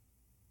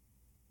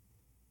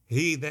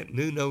 He that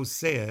knew no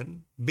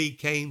sin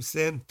became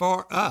sin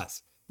for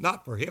us,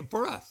 not for him,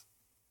 for us,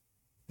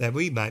 that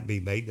we might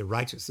be made the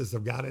righteousness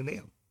of God in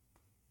him.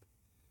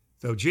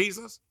 So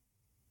Jesus,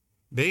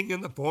 being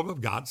in the form of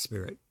God's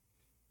Spirit,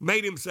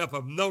 made himself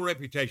of no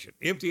reputation,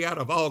 empty out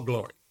of all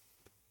glory,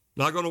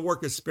 not going to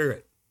work his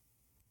spirit.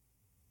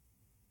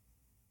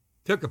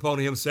 Took upon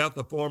himself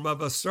the form of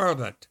a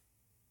servant.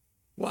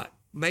 What?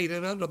 Made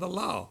it under the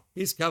law.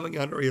 He's coming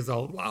under his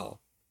own law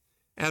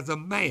as a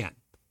man.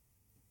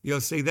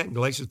 You'll see that in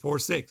Galatians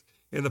 4:6.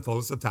 In the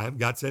fullness of time,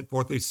 God sent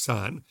forth his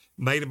son,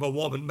 made of a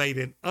woman, made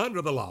in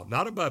under the law,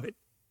 not above it,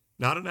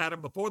 not an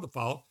Adam before the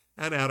fall,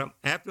 and Adam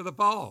after the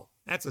fall.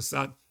 That's a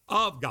son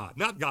of God,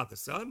 not God the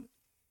Son.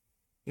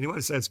 Anyone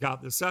who says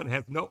God the Son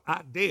has no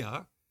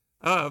idea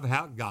of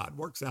how God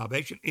works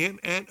salvation in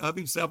and of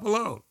himself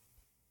alone.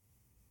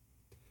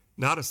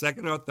 Not a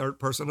second or third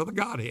person of the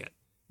Godhead.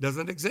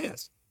 Doesn't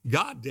exist.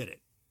 God did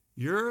it.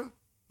 Your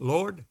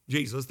Lord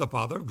Jesus, the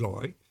Father of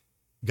glory,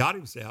 God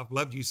himself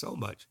loved you so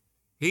much.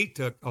 He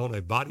took on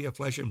a body of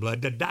flesh and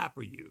blood to die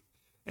for you,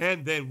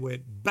 and then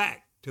went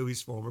back to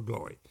his former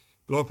glory,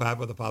 glorified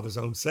by the Father's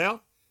own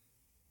self,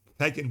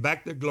 taking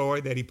back the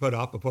glory that he put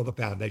off before the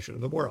foundation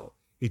of the world.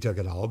 He took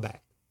it all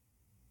back.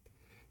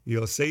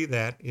 You'll see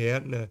that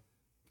in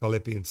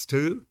Philippians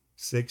 2,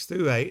 6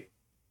 through 8,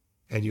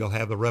 and you'll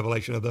have the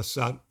revelation of the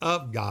Son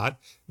of God,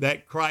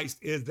 that Christ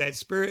is that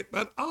Spirit,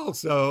 but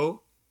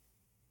also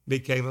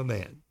became a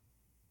man.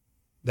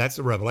 That's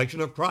the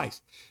revelation of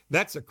Christ.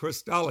 That's a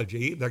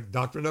Christology, the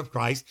doctrine of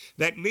Christ,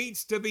 that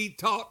needs to be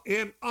taught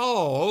in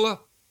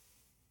all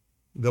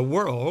the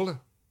world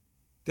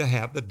to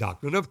have the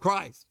doctrine of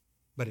Christ,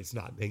 but it's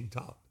not being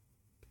taught.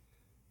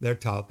 They're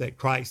taught that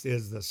Christ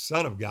is the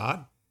Son of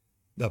God,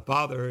 the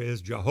Father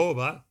is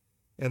Jehovah,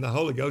 and the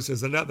Holy Ghost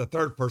is another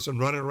third person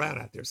running around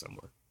out there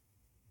somewhere.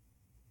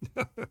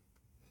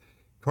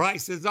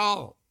 Christ is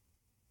all.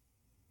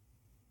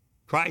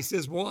 Christ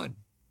is one.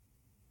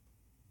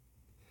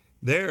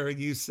 There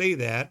you see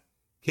that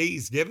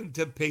keys given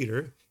to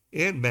Peter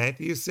in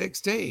Matthew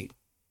 16.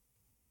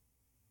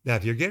 Now,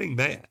 if you're getting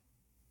mad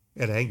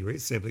and angry,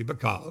 it's simply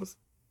because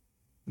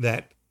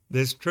that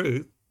this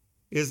truth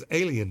is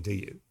alien to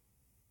you.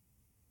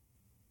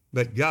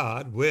 But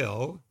God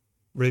will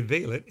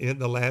reveal it in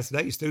the last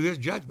days through his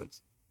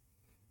judgments.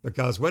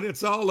 Because when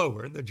it's all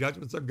over and the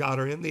judgments of God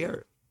are in the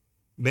earth,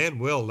 men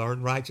will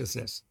learn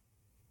righteousness,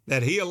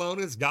 that he alone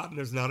is God and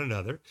there's not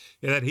another,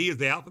 and that he is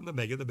the Alpha and the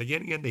Omega, the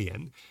beginning and the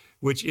end,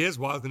 which is,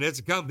 was, and is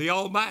to come, the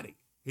Almighty.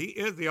 He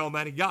is the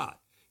Almighty God.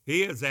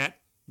 He is that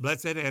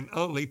blessed and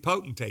only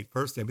potentate,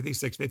 1 Timothy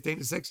 6, 15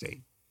 to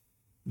 16,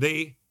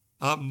 the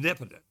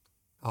omnipotent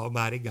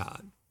Almighty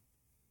God,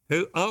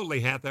 who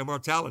only hath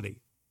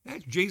immortality.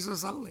 That's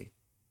Jesus only.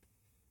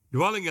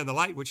 Dwelling in the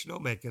light which no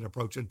man can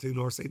approach unto,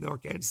 nor see, nor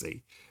can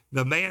see.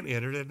 The man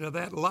entered into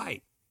that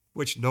light,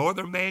 which no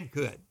other man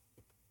could.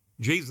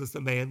 Jesus, the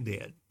man,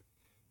 did.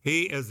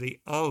 He is the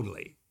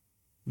only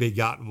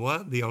begotten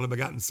one, the only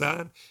begotten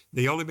Son,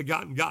 the only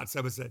begotten God.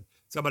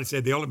 Somebody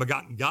said, the only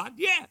begotten God?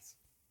 Yes.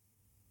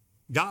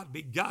 God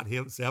begot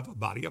himself a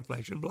body of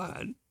flesh and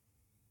blood.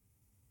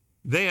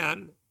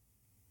 Then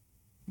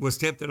was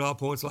tempted in all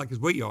points like as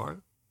we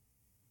are,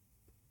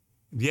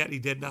 yet he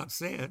did not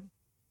sin,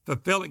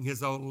 fulfilling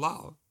his own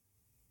law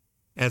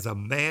as a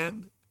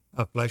man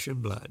of flesh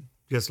and blood,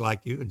 just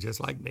like you and just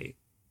like me.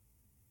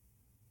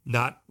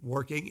 Not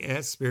working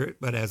as spirit,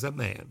 but as a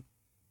man,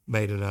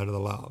 made it under the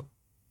law.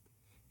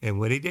 And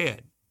when he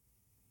did,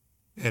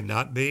 and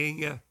not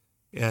being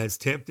as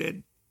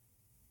tempted,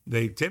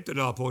 they tempted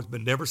in all points,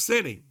 but never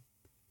sinning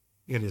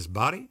in his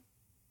body,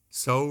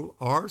 soul,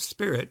 or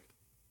spirit,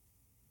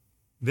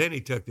 then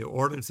he took the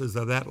ordinances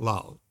of that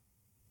law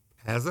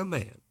as a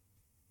man,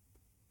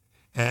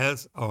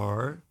 as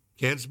our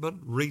kinsman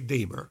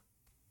redeemer,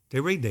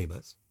 to redeem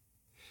us.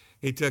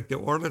 He took the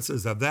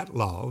ordinances of that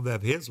law,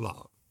 of his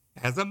law,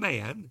 as a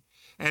man,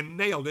 and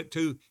nailed it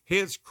to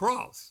his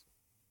cross.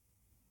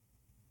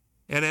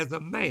 And as a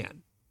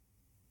man,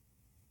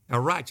 a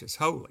righteous,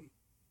 holy,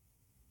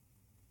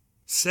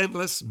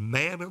 sinless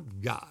man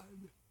of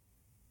God,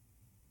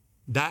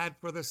 died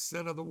for the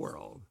sin of the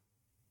world,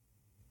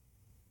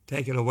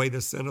 taking away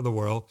the sin of the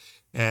world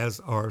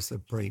as our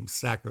supreme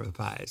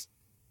sacrifice.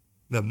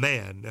 The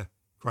man,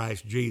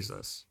 Christ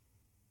Jesus.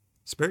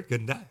 Spirit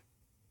couldn't die.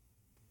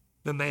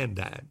 The man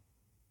died.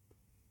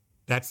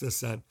 That's the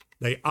Son.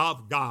 The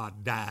of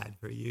God died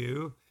for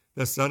you.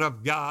 The Son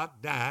of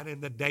God died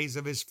in the days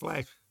of his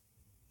flesh.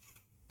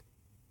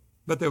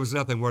 But there was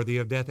nothing worthy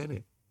of death in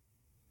him.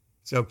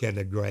 So can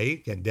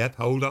death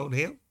hold on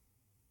him?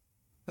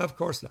 Of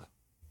course not.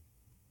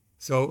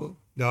 So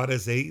not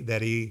as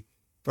he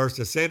first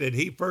ascended,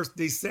 he first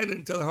descended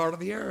into the heart of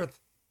the earth.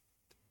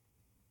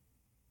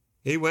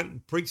 He went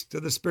and preached to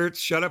the spirits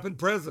shut up in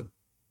prison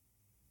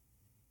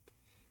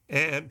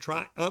and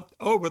triumphed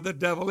over the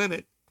devil in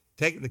it,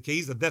 taking the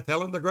keys of death,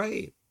 hell, and the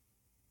grave.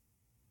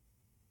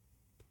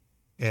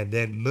 And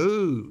then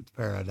moved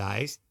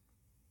paradise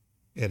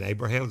in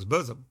Abraham's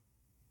bosom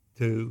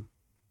to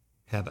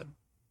heaven,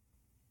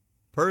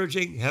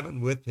 purging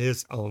heaven with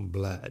his own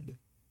blood.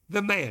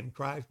 The man,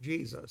 Christ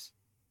Jesus.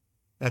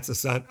 That's the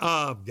Son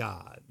of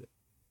God,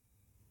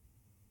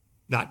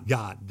 not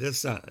God, the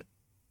Son.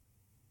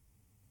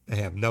 They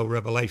have no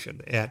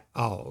revelation at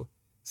all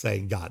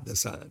saying God the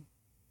Son.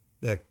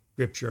 The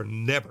scripture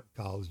never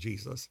calls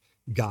Jesus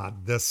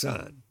God the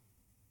Son.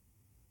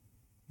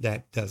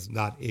 That does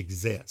not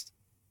exist.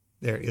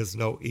 There is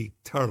no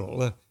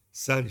eternal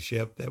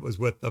sonship that was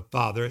with the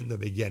Father in the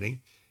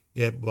beginning.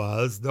 It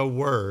was the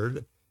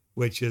Word,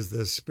 which is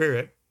the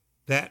Spirit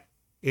that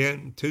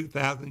in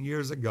 2,000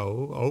 years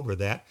ago, over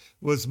that,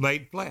 was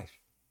made flesh.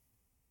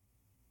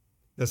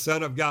 The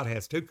Son of God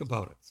has two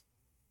components.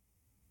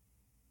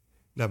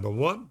 Number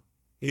one,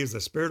 he is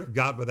the Spirit of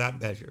God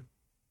without measure.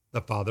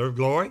 The Father of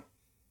glory,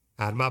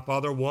 I and my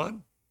Father are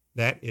one.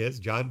 That is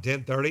John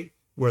 10:30.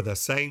 We're the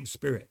same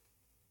Spirit.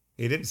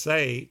 He didn't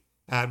say,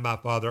 I and my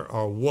Father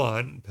are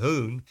one,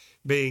 whom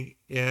being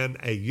in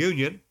a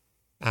union,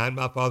 I and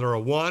my Father are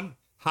one,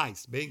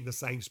 heis, being the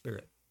same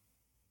Spirit,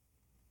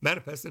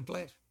 manifest in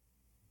flesh.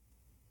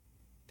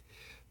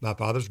 My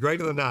Father's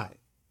greater than I.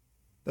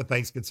 The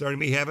things concerning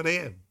me have an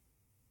end.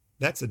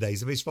 That's the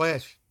days of his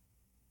flesh.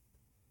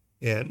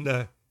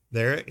 And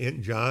there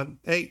in John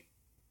 8,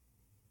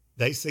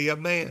 they see a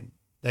man.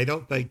 They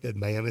don't think that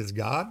man is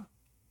God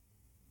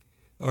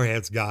or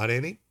has God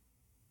in him.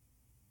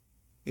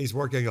 He's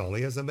working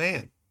only as a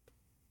man.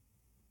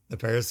 The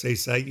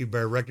Pharisees say, you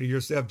bear record of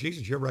yourself,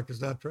 Jesus, your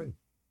record's not true.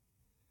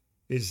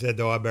 Jesus said,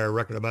 though I bear a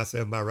record of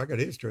myself, my record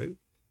is true.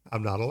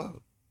 I'm not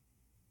alone.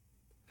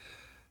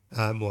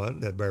 I'm one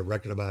that bear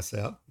record of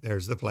myself.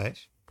 There's the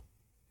flesh.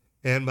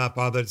 And my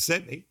Father that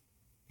sent me,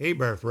 he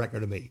beareth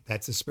record of me.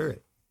 That's the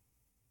Spirit.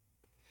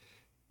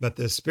 But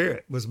the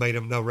Spirit was made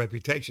of no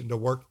reputation to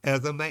work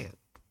as a man.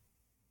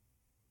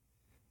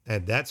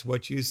 And that's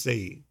what you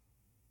see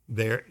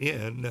there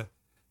in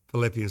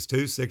Philippians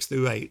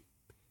 2:6-8.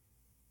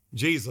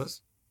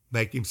 Jesus,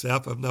 make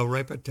himself of no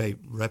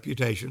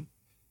reputation,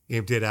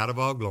 emptied out of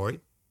all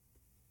glory,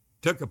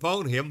 took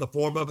upon him the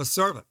form of a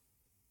servant,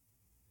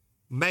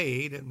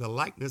 made in the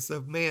likeness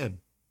of men,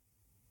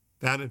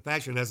 found in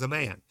fashion as a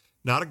man,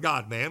 not a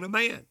God man, a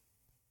man.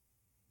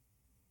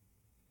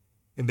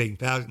 And being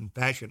found in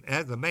fashion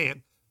as a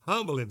man,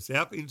 humbled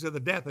himself into the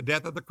death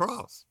of the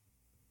cross.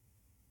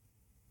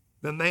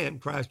 The man,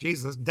 Christ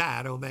Jesus,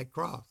 died on that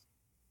cross.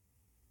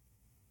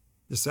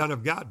 The Son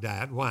of God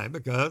died. Why?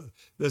 Because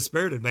the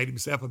Spirit had made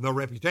himself of no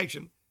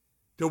reputation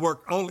to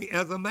work only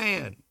as a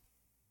man,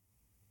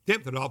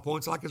 tempted at all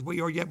points like as we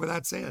are, yet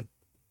without sin.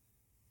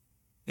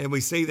 And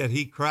we see that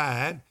he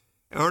cried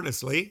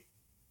earnestly,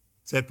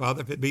 said,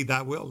 Father, if it be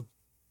thy will,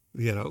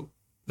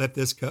 let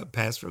this cup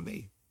pass from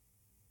me.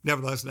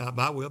 Nevertheless, not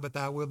my will, but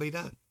thy will be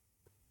done.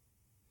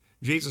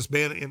 Jesus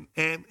been in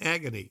an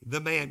agony,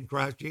 the man,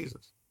 Christ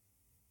Jesus.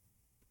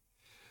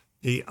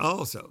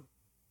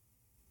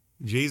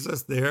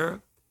 Jesus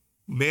there,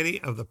 many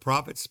of the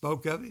prophets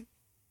spoke of him.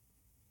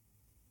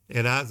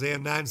 In Isaiah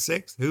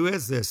 9:6, who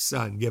is this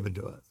Son given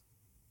to us?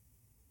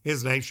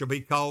 His name shall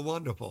be called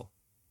Wonderful,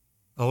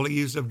 only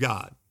used of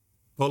God,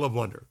 full of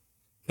wonder,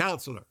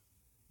 Counselor,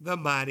 the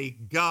mighty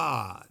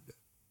God,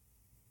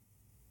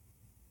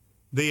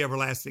 the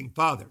everlasting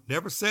Father.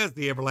 Never says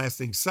the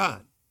everlasting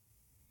Son.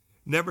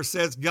 Never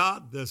says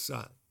God the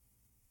Son.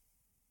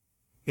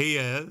 He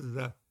is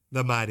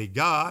the mighty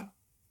God,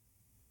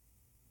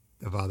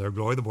 the Father of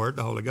glory, the Word,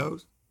 the Holy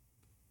Ghost.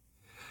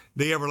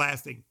 The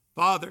everlasting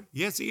Father.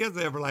 Yes, he is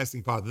the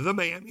everlasting Father. The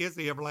man is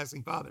the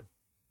everlasting Father.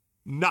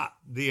 Not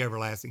the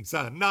everlasting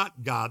Son.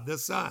 Not God the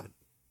Son.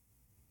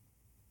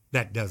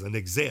 That doesn't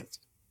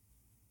exist.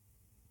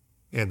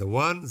 And the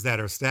ones that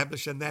are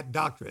established in that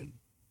doctrine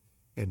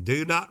and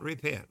do not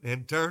repent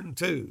and turn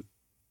to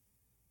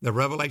the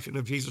revelation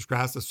of Jesus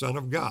Christ, the Son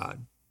of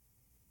God,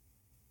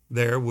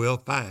 there will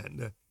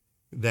find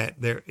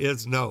that there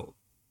is no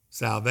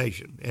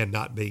salvation and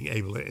not being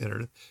able to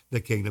enter the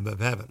kingdom of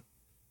heaven.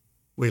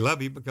 We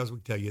love you because we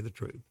tell you the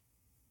truth.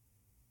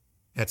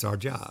 That's our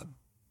job.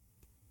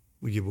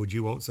 Would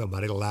you want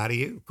somebody to lie to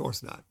you? Of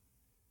course not.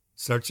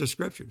 Search the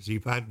scriptures. Do you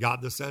find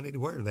God the Son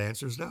anywhere? The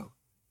answer is no.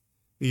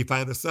 Do you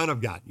find the Son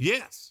of God?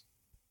 Yes.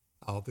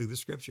 All through the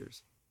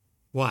scriptures.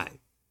 Why?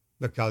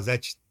 Because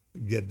that's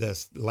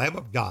the Lamb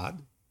of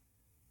God,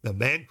 the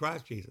man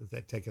Christ Jesus,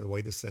 that taketh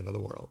away the sin of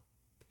the world.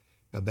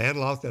 A man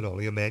lost, and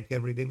only a man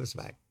can redeem us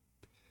back.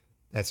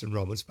 That's in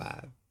Romans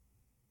 5.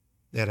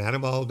 Then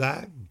Adam all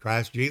died, in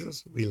Christ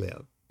Jesus, we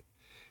live.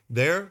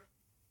 There,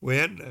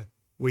 when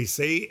we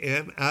see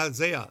in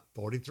Isaiah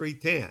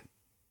 43:10,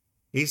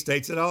 he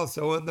states it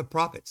also in the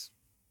prophets.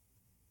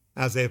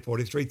 Isaiah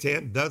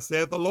 43:10, thus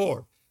saith the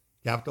Lord,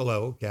 capital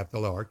O,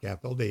 capital R,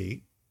 capital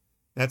D.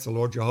 That's the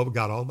Lord Jehovah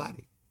God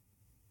Almighty,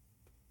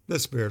 the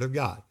Spirit of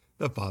God,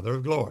 the Father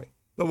of glory,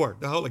 the Word,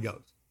 the Holy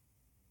Ghost.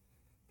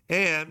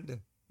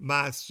 And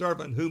my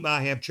servant whom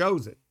I have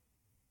chosen.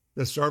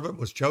 The servant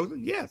was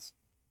chosen? Yes.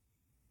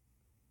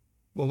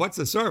 Well, what's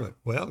the servant?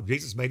 Well,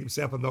 Jesus made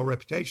himself of no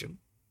reputation,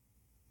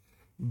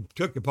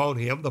 took upon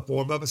him the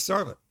form of a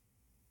servant.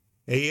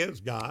 He is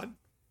God,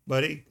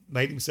 but he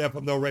made himself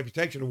of no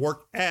reputation to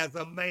work as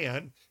a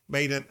man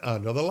made it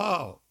under the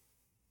law.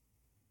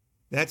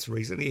 That's the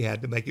reason he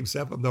had to make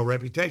himself of no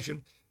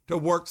reputation to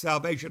work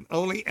salvation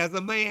only as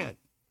a man.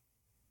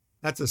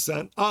 That's the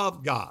Son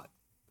of God.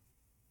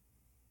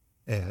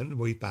 And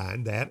we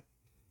find that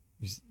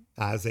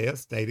Isaiah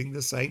stating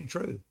the same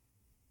truth.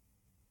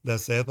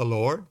 Thus saith the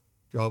Lord,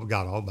 Jehovah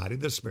God Almighty,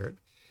 the Spirit,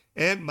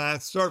 and my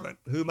servant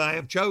whom I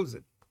have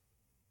chosen.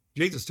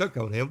 Jesus took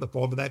on him the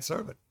form of that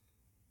servant,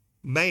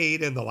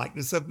 made in the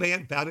likeness of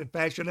man, found in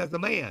fashion as a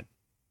man.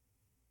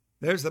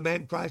 There's the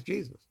man Christ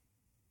Jesus.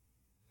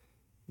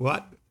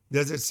 What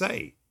does it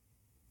say?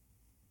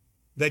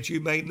 that you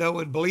may know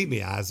and believe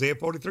me. Isaiah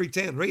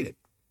 43:10, read it.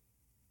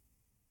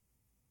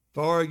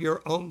 For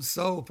your own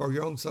soul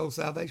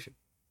salvation,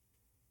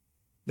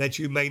 that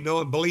you may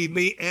know and believe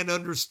me and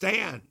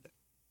understand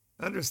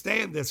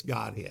this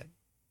Godhead,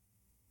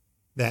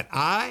 that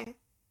I,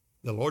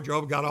 the Lord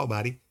Jehovah God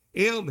Almighty,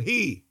 am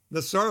he,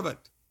 the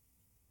servant.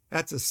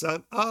 That's the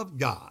Son of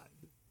God.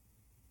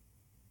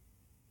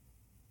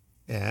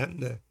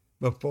 And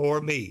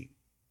before me,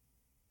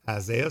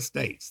 Isaiah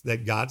states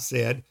that God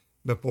said,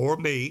 before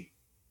me,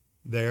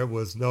 there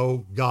was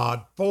no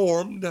God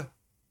formed,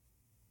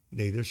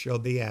 neither shall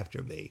be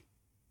after me.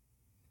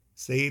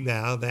 See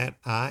now that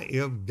I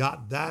am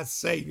God thy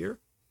Savior,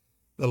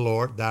 the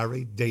Lord thy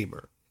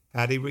Redeemer.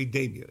 How did he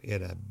redeem you?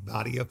 In a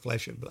body of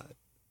flesh and blood.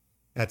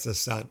 That's the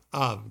Son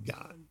of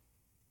God.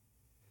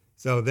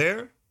 So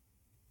there,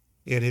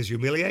 in his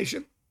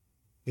humiliation,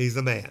 he's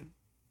a man.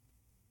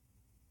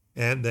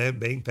 And then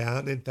being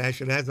found in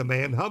fashion as a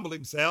man, humbled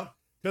himself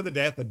to the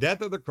death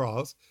of the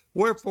cross,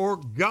 wherefore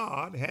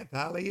God hath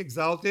highly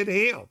exalted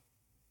him,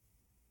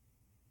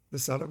 the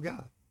Son of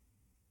God.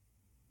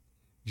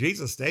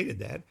 Jesus stated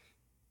that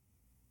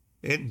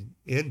in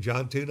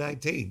John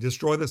 2:19.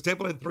 Destroy this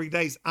temple in 3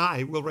 days,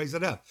 I will raise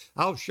it up.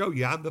 I'll show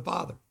you I'm the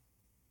Father.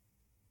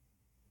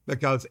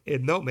 Because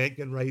no man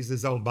can raise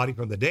his own body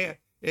from the dead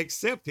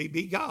except he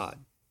be God.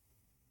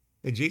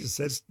 And Jesus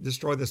says,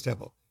 destroy this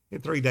temple.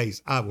 In 3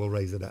 days, I will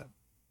raise it up.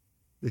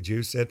 The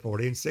Jews said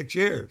 40 and 6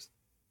 years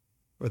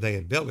were they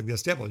in building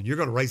this temple. And you're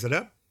going to raise it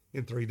up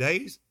in 3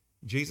 days?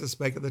 Jesus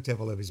spake of the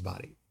temple of his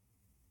body.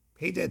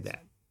 He did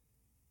that.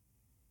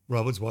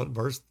 Romans 1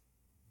 verse,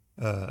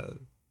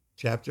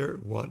 chapter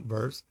 1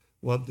 verse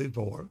 1 through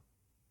 4,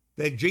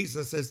 that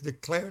Jesus is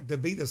declared to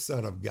be the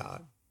Son of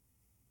God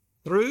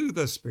through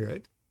the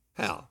Spirit.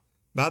 How?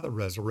 By the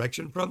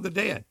resurrection from the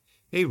dead.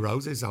 He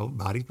rose his own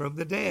body from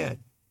the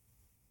dead.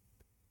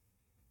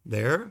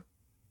 There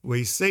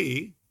we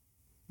see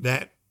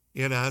that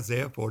in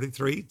Isaiah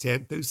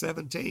 43:10 through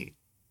 17.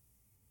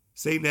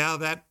 See now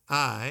that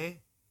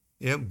I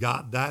am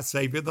God thy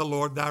Savior, the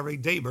Lord thy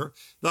Redeemer,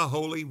 the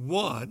Holy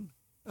One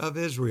of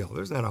Israel.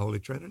 There's not a Holy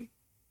Trinity.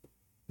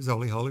 There's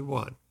only Holy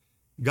One.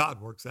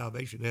 God works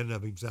salvation in and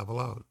of himself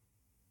alone.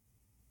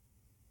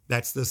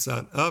 That's the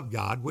Son of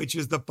God, which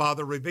is the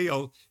Father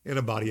revealed in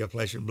a body of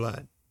flesh and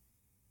blood.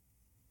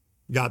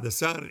 God the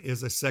Son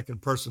is a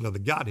second person of the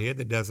Godhead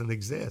that doesn't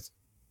exist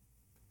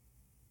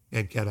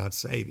and cannot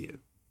save you.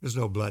 There's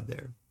no blood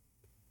there.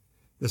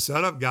 The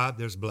Son of God,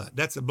 there's blood.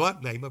 That's the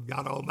blood name of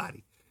God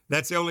Almighty.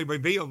 That's the only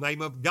revealed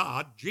name of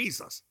God,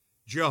 Jesus.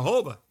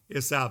 Jehovah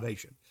is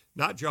salvation.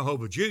 Not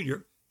Jehovah Jr.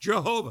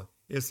 Jehovah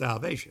is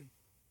salvation.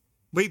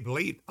 We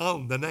believe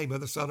on the name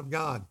of the Son of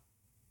God.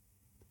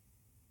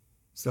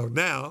 So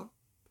now,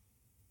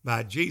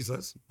 by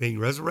Jesus being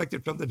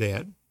resurrected from the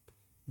dead,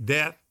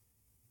 death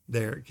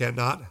there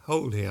cannot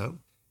hold him.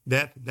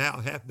 Death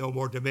now hath no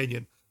more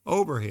dominion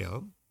over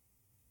him.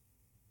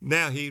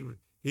 Now he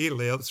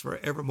lives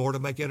forevermore to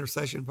make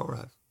intercession for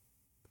us.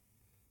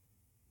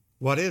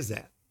 What is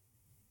that?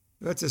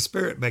 That's the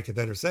Spirit maketh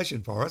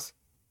intercession for us,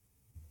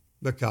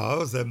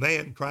 because the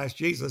man Christ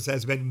Jesus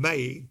has been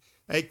made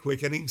a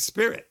quickening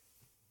spirit,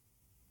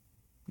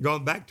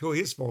 gone back to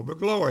his former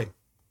glory,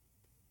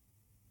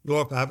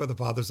 glorified by the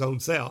Father's own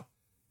self.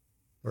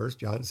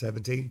 John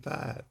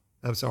 17:5.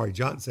 1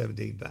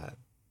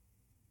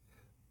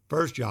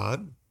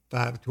 John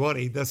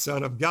 5:20, the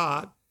Son of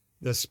God,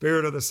 the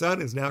Spirit of the Son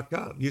is now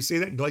come. You see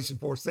that in Galatians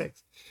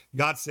 4:6.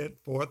 God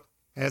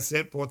has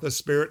sent forth the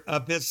Spirit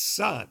of his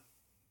Son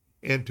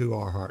into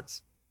our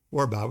hearts,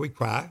 whereby we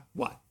cry,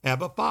 what?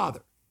 Abba,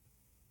 Father.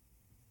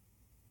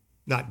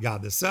 Not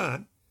God the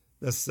Son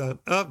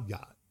of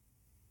God.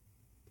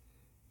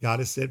 God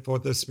has sent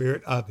forth the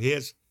Spirit of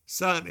his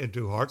Son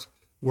into hearts,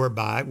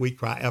 whereby we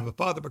cry, Abba,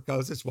 Father,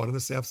 because it's one of the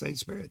self-same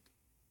Spirit.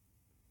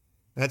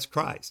 That's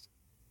Christ.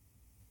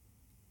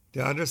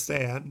 To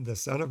understand the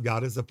Son of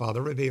God is the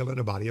Father revealed in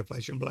a body of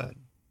flesh and blood.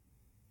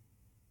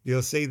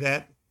 You'll see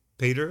that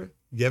Peter,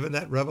 given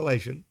that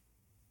revelation,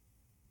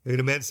 who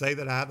do men say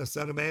that I, the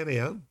Son of Man,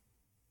 am?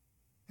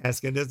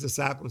 Asking his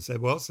disciples, said,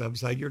 well, some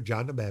say you're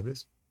John the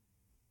Baptist.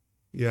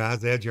 You're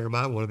Isaiah,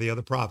 Jeremiah, one of the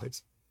other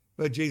prophets.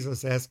 But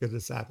Jesus asked the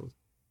disciples,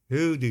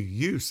 who do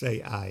you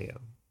say I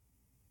am?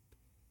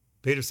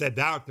 Peter said,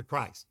 thou art the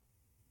Christ,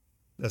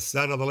 the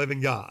Son of the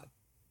living God.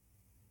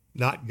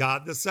 Not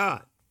God the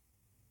Son,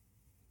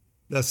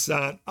 the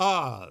Son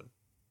of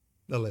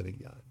the living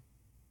God.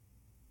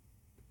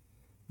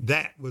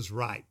 That was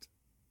right.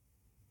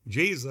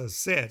 Jesus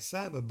said,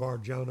 Simon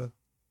Bar-Jonah,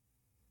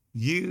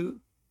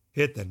 you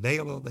hit the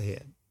nail on the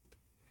head.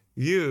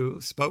 You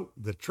spoke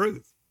the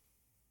truth.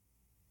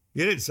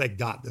 You didn't say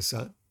God the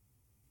Son.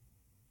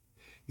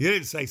 You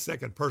didn't say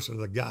second person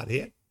of the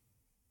Godhead.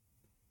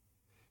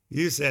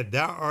 You said,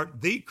 thou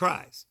art the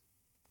Christ,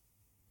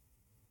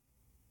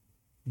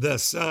 the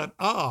Son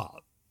of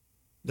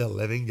the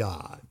living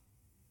God.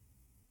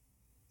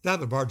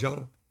 Simon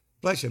Bar-Jonah,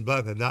 flesh and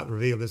blood hath not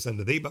revealed this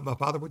unto thee, but my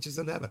Father which is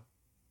in heaven.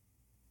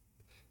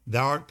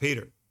 Thou art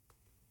Peter.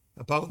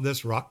 Upon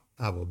this rock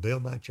I will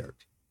build my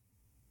church,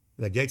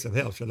 The gates of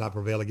hell shall not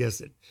prevail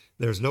against it.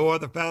 There's no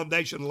other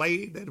foundation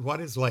laid than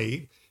what is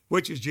laid,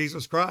 which is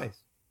Jesus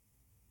Christ.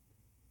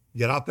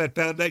 Get off that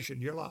foundation,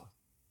 you're lost.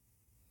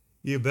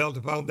 You build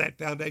upon that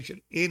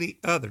foundation any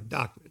other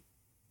doctrine,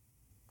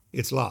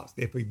 it's lost.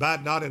 If we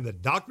abide not in the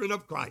doctrine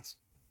of Christ,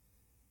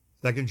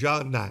 2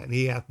 John 9,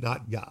 he hath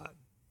not God.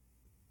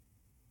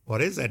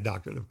 What is that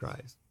doctrine of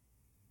Christ?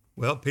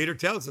 Well, Peter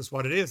tells us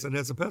what it is in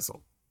his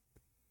epistle.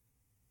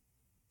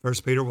 1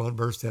 Peter 1,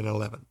 verse 10 and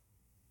 11.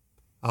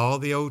 All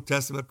the Old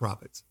Testament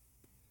prophets,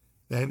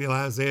 Samuel,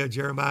 Isaiah,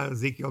 Jeremiah,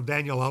 Ezekiel,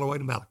 Daniel, all the way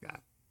to Malachi.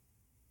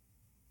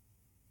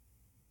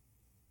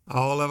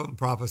 All of them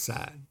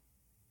prophesied,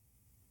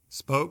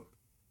 spoke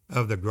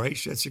of the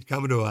grace that should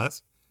come to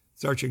us,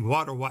 searching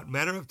what or what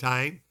manner of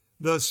time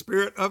the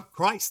Spirit of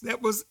Christ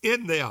that was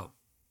in them.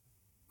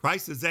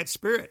 Christ is that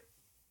Spirit.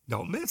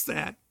 Don't miss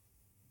that.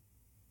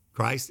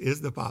 Christ is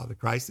the Father.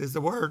 Christ is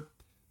the Word.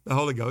 The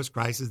Holy Ghost.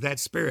 Christ is that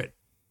Spirit,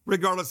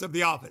 regardless of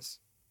the office.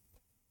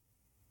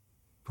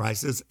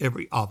 Christ is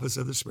every office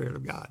of the Spirit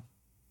of God.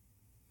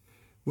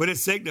 When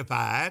it's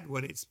signified,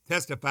 when it's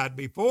testified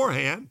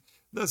beforehand,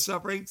 the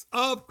sufferings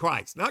of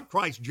Christ, not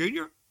Christ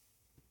Jr.,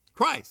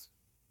 Christ.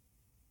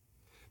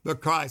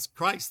 But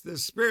Christ the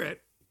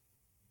Spirit,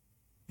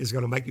 is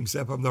going to make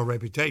himself of no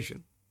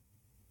reputation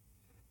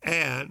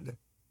and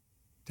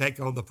take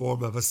on the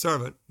form of a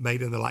servant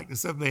made in the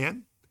likeness of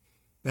man,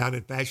 found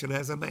in fashion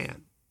as a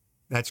man.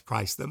 That's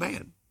Christ the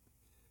man.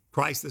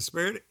 Christ the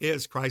Spirit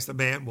is Christ the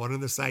man, one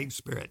and the same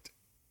Spirit,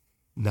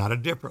 not a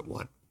different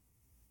one.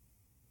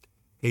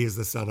 He is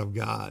the Son of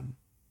God,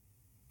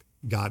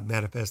 God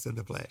manifest in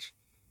the flesh.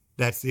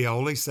 That's the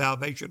only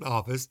salvation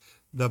office,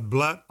 the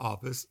blood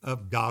office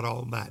of God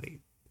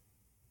Almighty,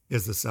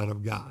 is the Son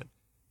of God,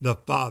 the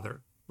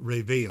Father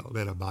revealed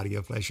in a body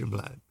of flesh and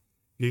blood.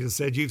 Jesus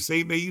said, you've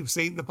seen me, you've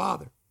seen the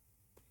Father.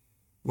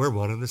 We're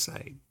one and the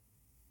same.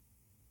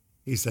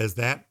 He says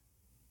that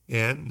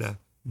in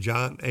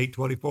John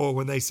 8:24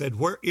 when they said,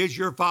 where is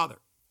your Father?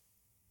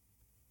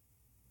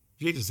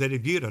 Jesus said,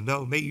 if you'd have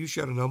known me, you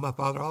should have known my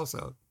Father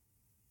also.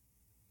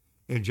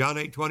 In John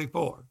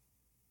 8:24,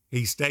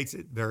 he states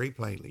it very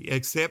plainly,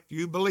 except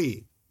you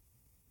believe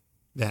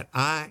that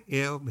I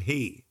am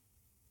he,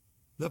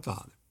 the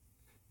Father,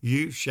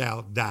 you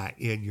shall die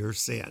in your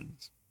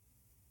sins.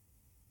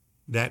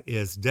 That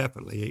is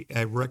definitely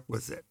a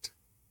requisite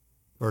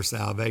for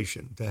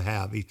salvation, to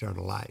have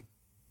eternal life.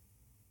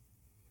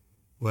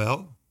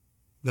 Well,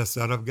 the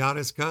Son of God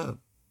has come.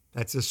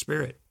 That's the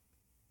Spirit.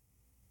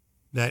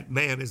 That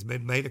man has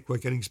been made a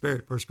quickening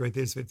spirit, 1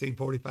 Corinthians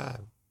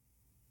 15:45.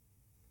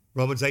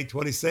 Romans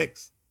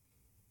 8:26.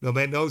 No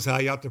man knows how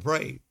he ought to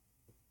pray,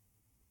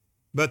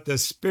 but the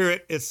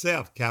Spirit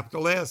itself,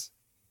 capital S,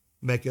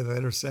 maketh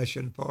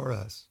intercession for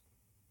us,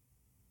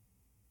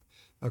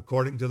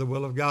 according to the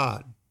will of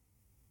God.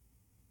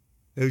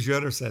 Who's your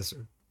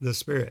intercessor? The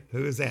Spirit.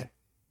 Who is that?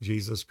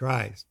 Jesus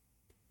Christ.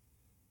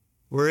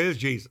 Where is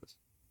Jesus?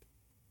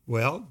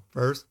 Well,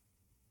 first,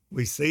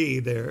 we see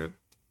there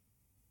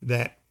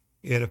that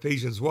in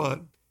Ephesians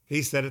 1,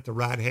 he sat at the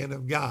right hand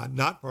of God,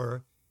 not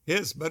for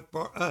his, but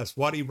for us,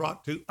 what he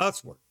brought to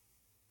usward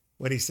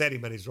when he set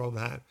him at his own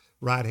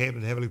right hand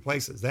in heavenly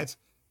places.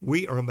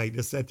 We are made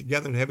to sit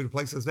together in heavenly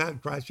places now in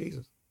Christ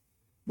Jesus.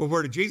 Well,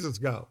 where did Jesus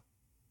go?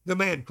 The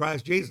man,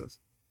 Christ Jesus.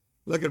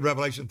 Look at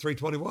Revelation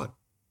 3:21.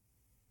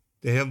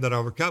 To him that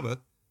overcometh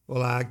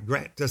will I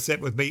grant to sit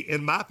with me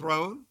in my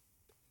throne.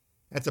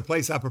 That's a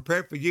place I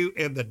prepared for you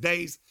in the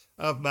days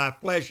of my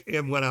flesh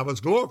and when I was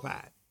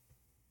glorified.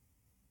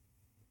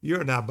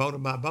 You're now bone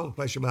of my bone,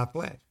 flesh of my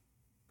flesh.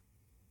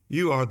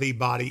 You are the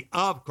body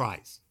of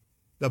Christ.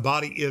 The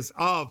body is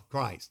of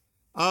Christ,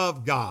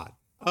 of God,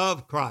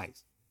 of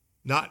Christ.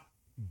 Not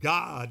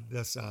God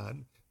the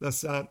Son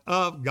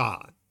of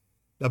God.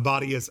 The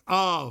body is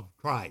of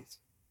Christ.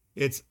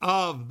 It's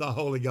of the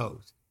Holy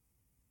Ghost.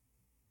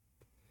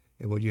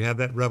 And when you have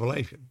that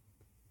revelation,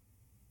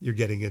 you're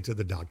getting into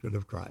the doctrine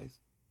of Christ,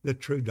 the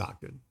true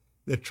doctrine,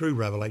 the true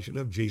revelation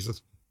of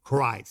Jesus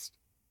Christ.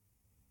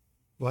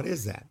 What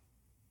is that?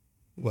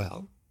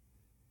 Well,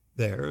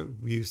 there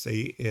you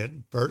see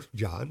in 1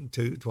 John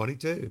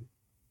 2:22.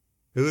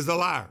 Who is a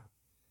liar?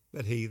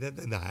 But he that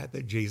denieth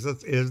that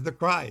Jesus is the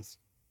Christ.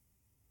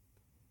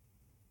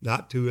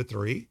 Not two or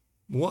three,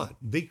 one,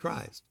 the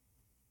Christ.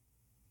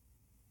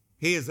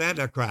 He is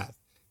Antichrist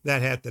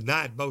that hath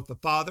denied both the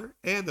Father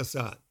and the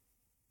Son.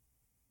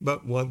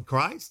 But one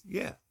Christ?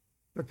 Yes,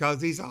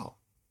 because he's all.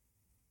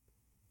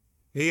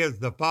 He is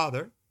the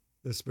Father,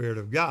 the Spirit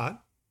of God.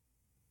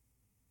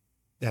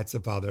 That's the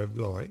Father of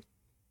glory,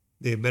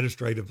 the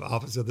administrative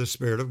office of the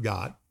Spirit of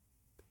God.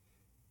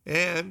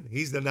 And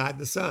he's denied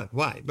the Son.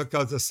 Why?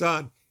 Because the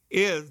Son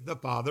is the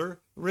Father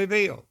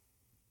revealed,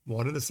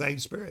 one and the same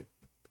Spirit.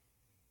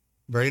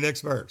 Very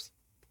next verse.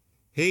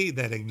 He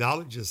that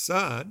acknowledges the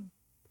Son,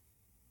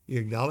 you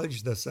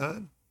acknowledge the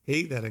Son,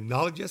 he that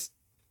acknowledges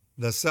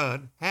the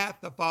Son hath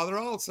the Father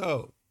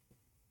also,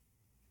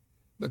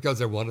 because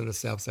they're one and the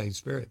self-same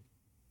Spirit.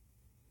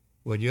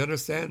 When you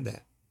understand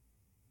that,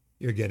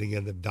 you're getting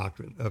in the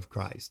doctrine of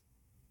Christ.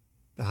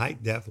 The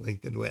height, depth,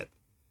 length, and width.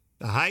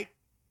 The height,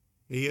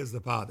 he is the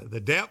Father.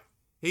 The depth,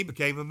 he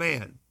became a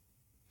man.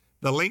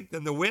 The length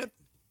and the width,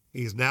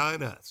 he's now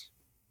in us.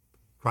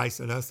 Christ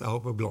in us, the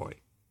hope of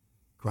glory.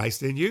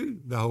 Christ in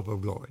you, the hope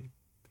of glory.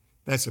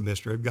 That's a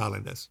mystery of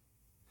godliness.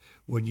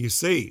 When you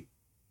see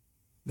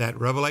that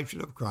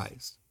revelation of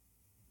Christ,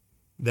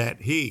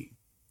 that he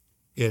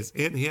is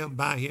in him,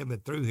 by him,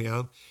 and through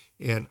him,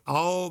 and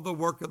all the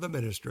work of the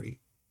ministry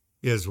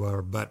is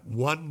but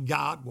one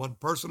God, one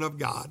person of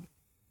God,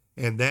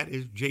 and that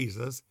is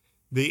Jesus,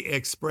 the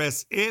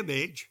express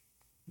image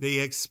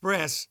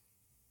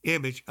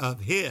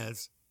of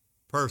his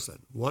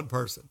person, one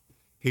person.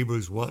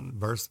 Hebrews 1,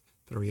 verse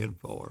 3 and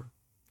 4.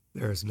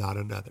 There is not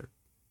another.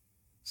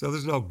 So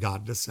there's no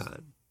God the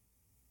Son,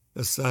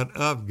 the Son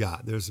of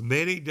God. There's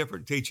many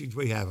different teachings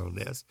we have on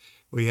this.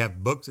 We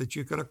have books that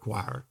you can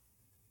acquire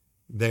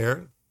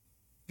there,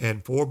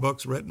 and 4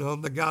 books written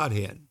on the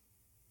Godhead.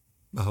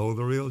 Behold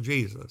the real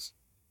Jesus,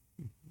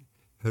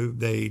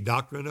 the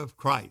doctrine of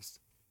Christ.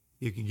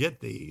 You can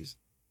get these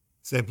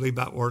simply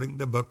by ordering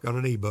the book on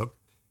an ebook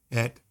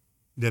at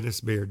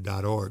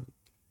DennisBeard.org.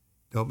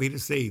 Don't be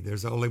deceived.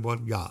 There's only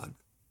one God.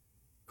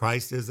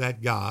 Christ is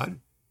that God.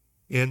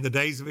 In the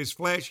days of his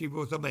flesh, he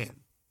was a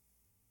man.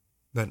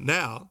 But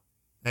now,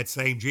 that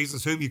same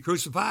Jesus whom you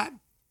crucified,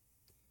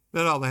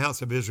 let all the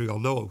house of Israel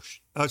know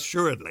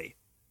assuredly,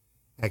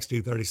 Acts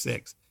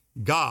 2:36,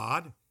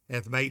 God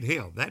hath made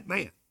him, that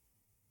man,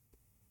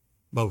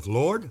 both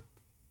Lord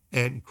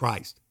and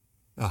Christ,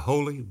 the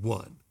Holy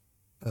One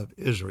of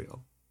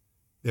Israel.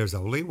 There's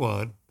only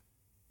one,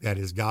 that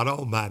is God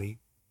Almighty,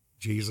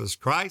 Jesus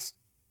Christ,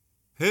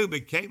 who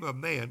became a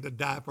man to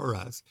die for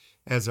us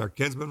as our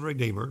kinsman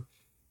redeemer,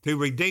 to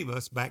redeem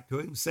us back to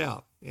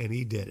himself, and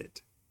he did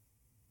it.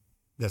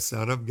 The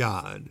Son of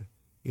God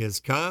is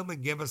come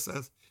and given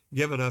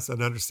us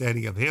an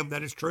understanding of him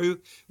that is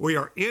true. We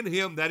are in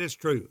him that is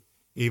true,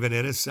 even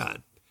in his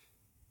Son.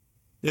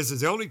 This is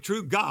the only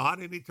true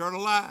God in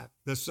eternal life.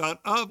 The Son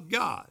of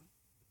God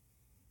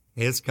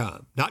is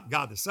come. Not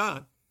God the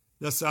Son.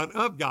 The Son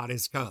of God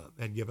is come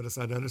and given us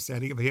an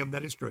understanding of him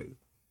that is true.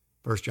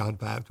 1 John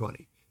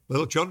 5:20.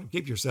 Little children,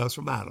 keep yourselves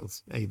from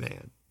idols.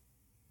 Amen.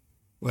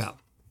 Well,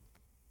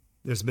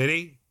 there's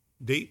many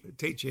deep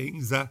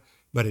teachings,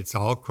 but it's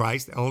all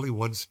Christ, only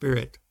one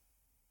Spirit.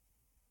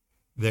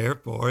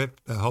 Therefore,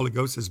 if the Holy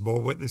Ghost is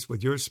bore witness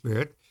with your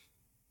spirit,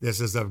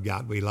 this is of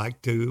God. We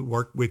like to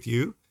work with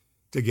you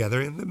together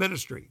in the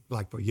ministry,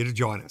 like for you to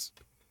join us.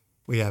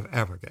 We have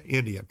Africa,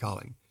 India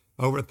calling.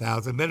 Over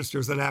 1,000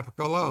 ministers in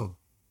Africa alone.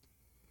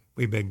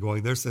 We've been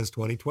going there since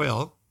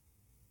 2012,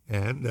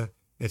 and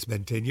it's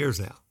been 10 years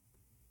now.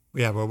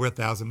 We have over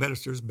 1,000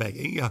 ministers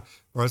begging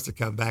for us to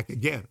come back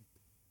again.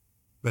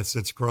 But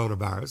since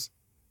coronavirus,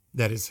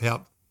 that has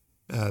helped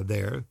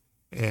there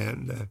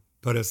and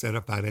put us in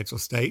a financial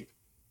state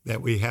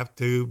that we have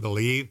to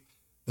believe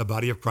the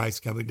body of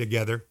Christ coming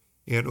together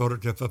in order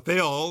to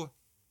fulfill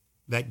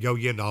that go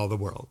ye into all the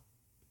world.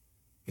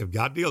 If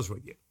God deals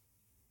with you,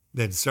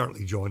 then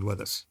certainly join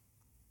with us.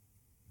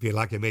 If you'd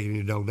like to make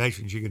any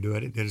donations, you can do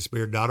it at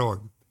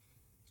DennisBeard.org.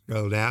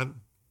 Scroll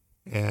down,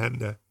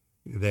 and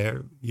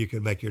there you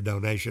can make your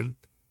donation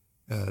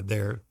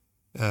there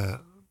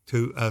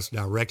to us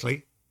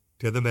directly,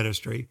 to the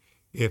ministry.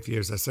 If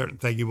there's a certain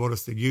thing you want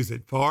us to use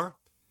it for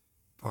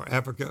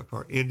Africa,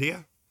 for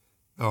India,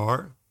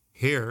 or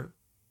here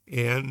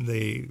in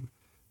the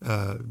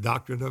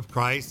Doctrine of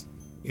Christ,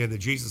 in the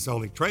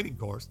Jesus-only training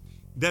course,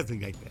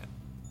 designate that,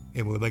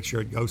 and we'll make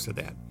sure it goes to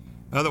that.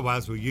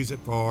 Otherwise, we'll use it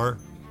for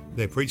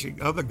the preaching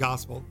of the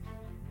gospel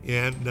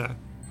in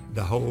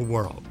the whole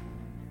world.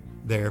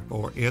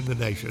 Therefore, in the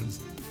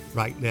nations,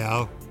 right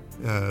now,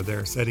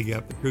 they're setting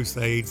up the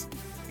crusades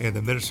and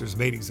the ministers'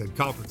 meetings and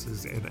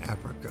conferences in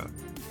Africa.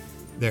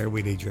 There,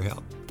 we need your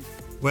help.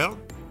 Well,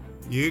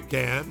 you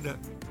can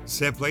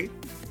simply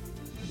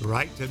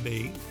write to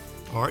me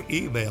or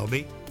email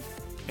me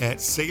at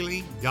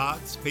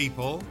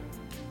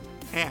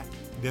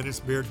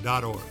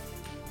sealinggodspeople@DennisBeard.org.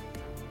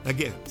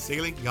 Again,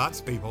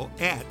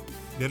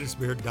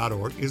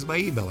 sealinggodspeople@DennisBeard.org is my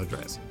email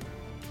address,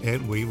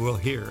 and we will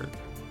hear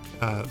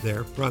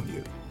there from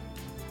you.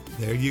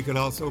 There you can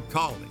also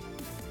call me.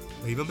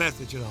 Leave a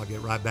message and I'll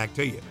get right back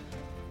to you.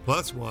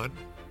 +1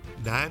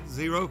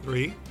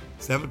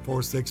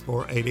 903-746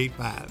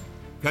 4885.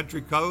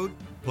 Country code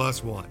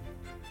 +1.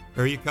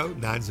 Area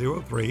code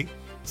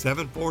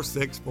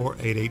 903-746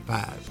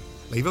 4885.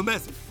 Leave a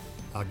message.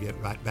 I'll get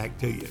right back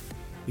to you.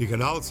 You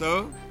can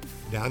also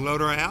download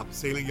our app,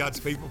 Sealing God's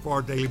People, for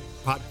our daily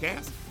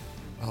podcast.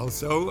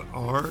 Also,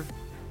 our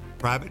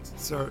private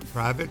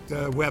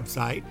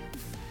website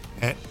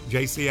at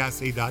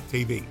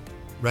jcic.tv.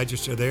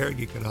 Register there.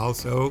 You can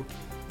also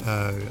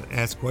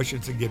ask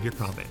questions and give your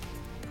comment.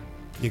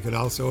 You can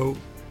also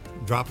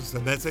drop us a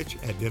message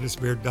at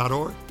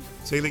DennisBeard.org,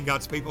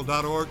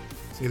 SealingGodsPeople.org,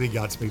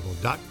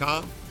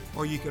 SealingGodsPeople.com,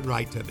 or you can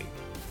write to me.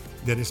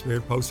 Dennis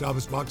Beard, Post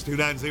Office Box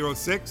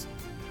 2906,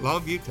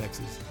 Longview,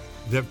 Texas,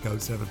 zip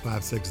code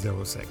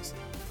 75606.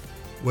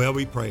 Well,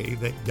 we pray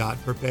that God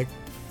perfect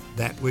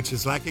that which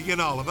is lacking in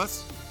all of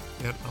us,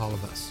 in all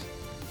of us,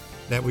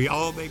 that we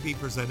all may be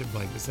presented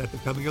blameless at the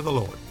coming of the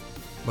Lord,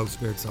 both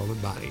spirit, soul,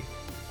 and body.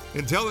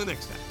 Until the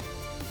next time,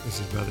 this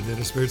is Brother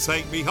Dennis Spirit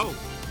saying, behold,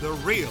 the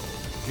real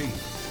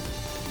Jesus.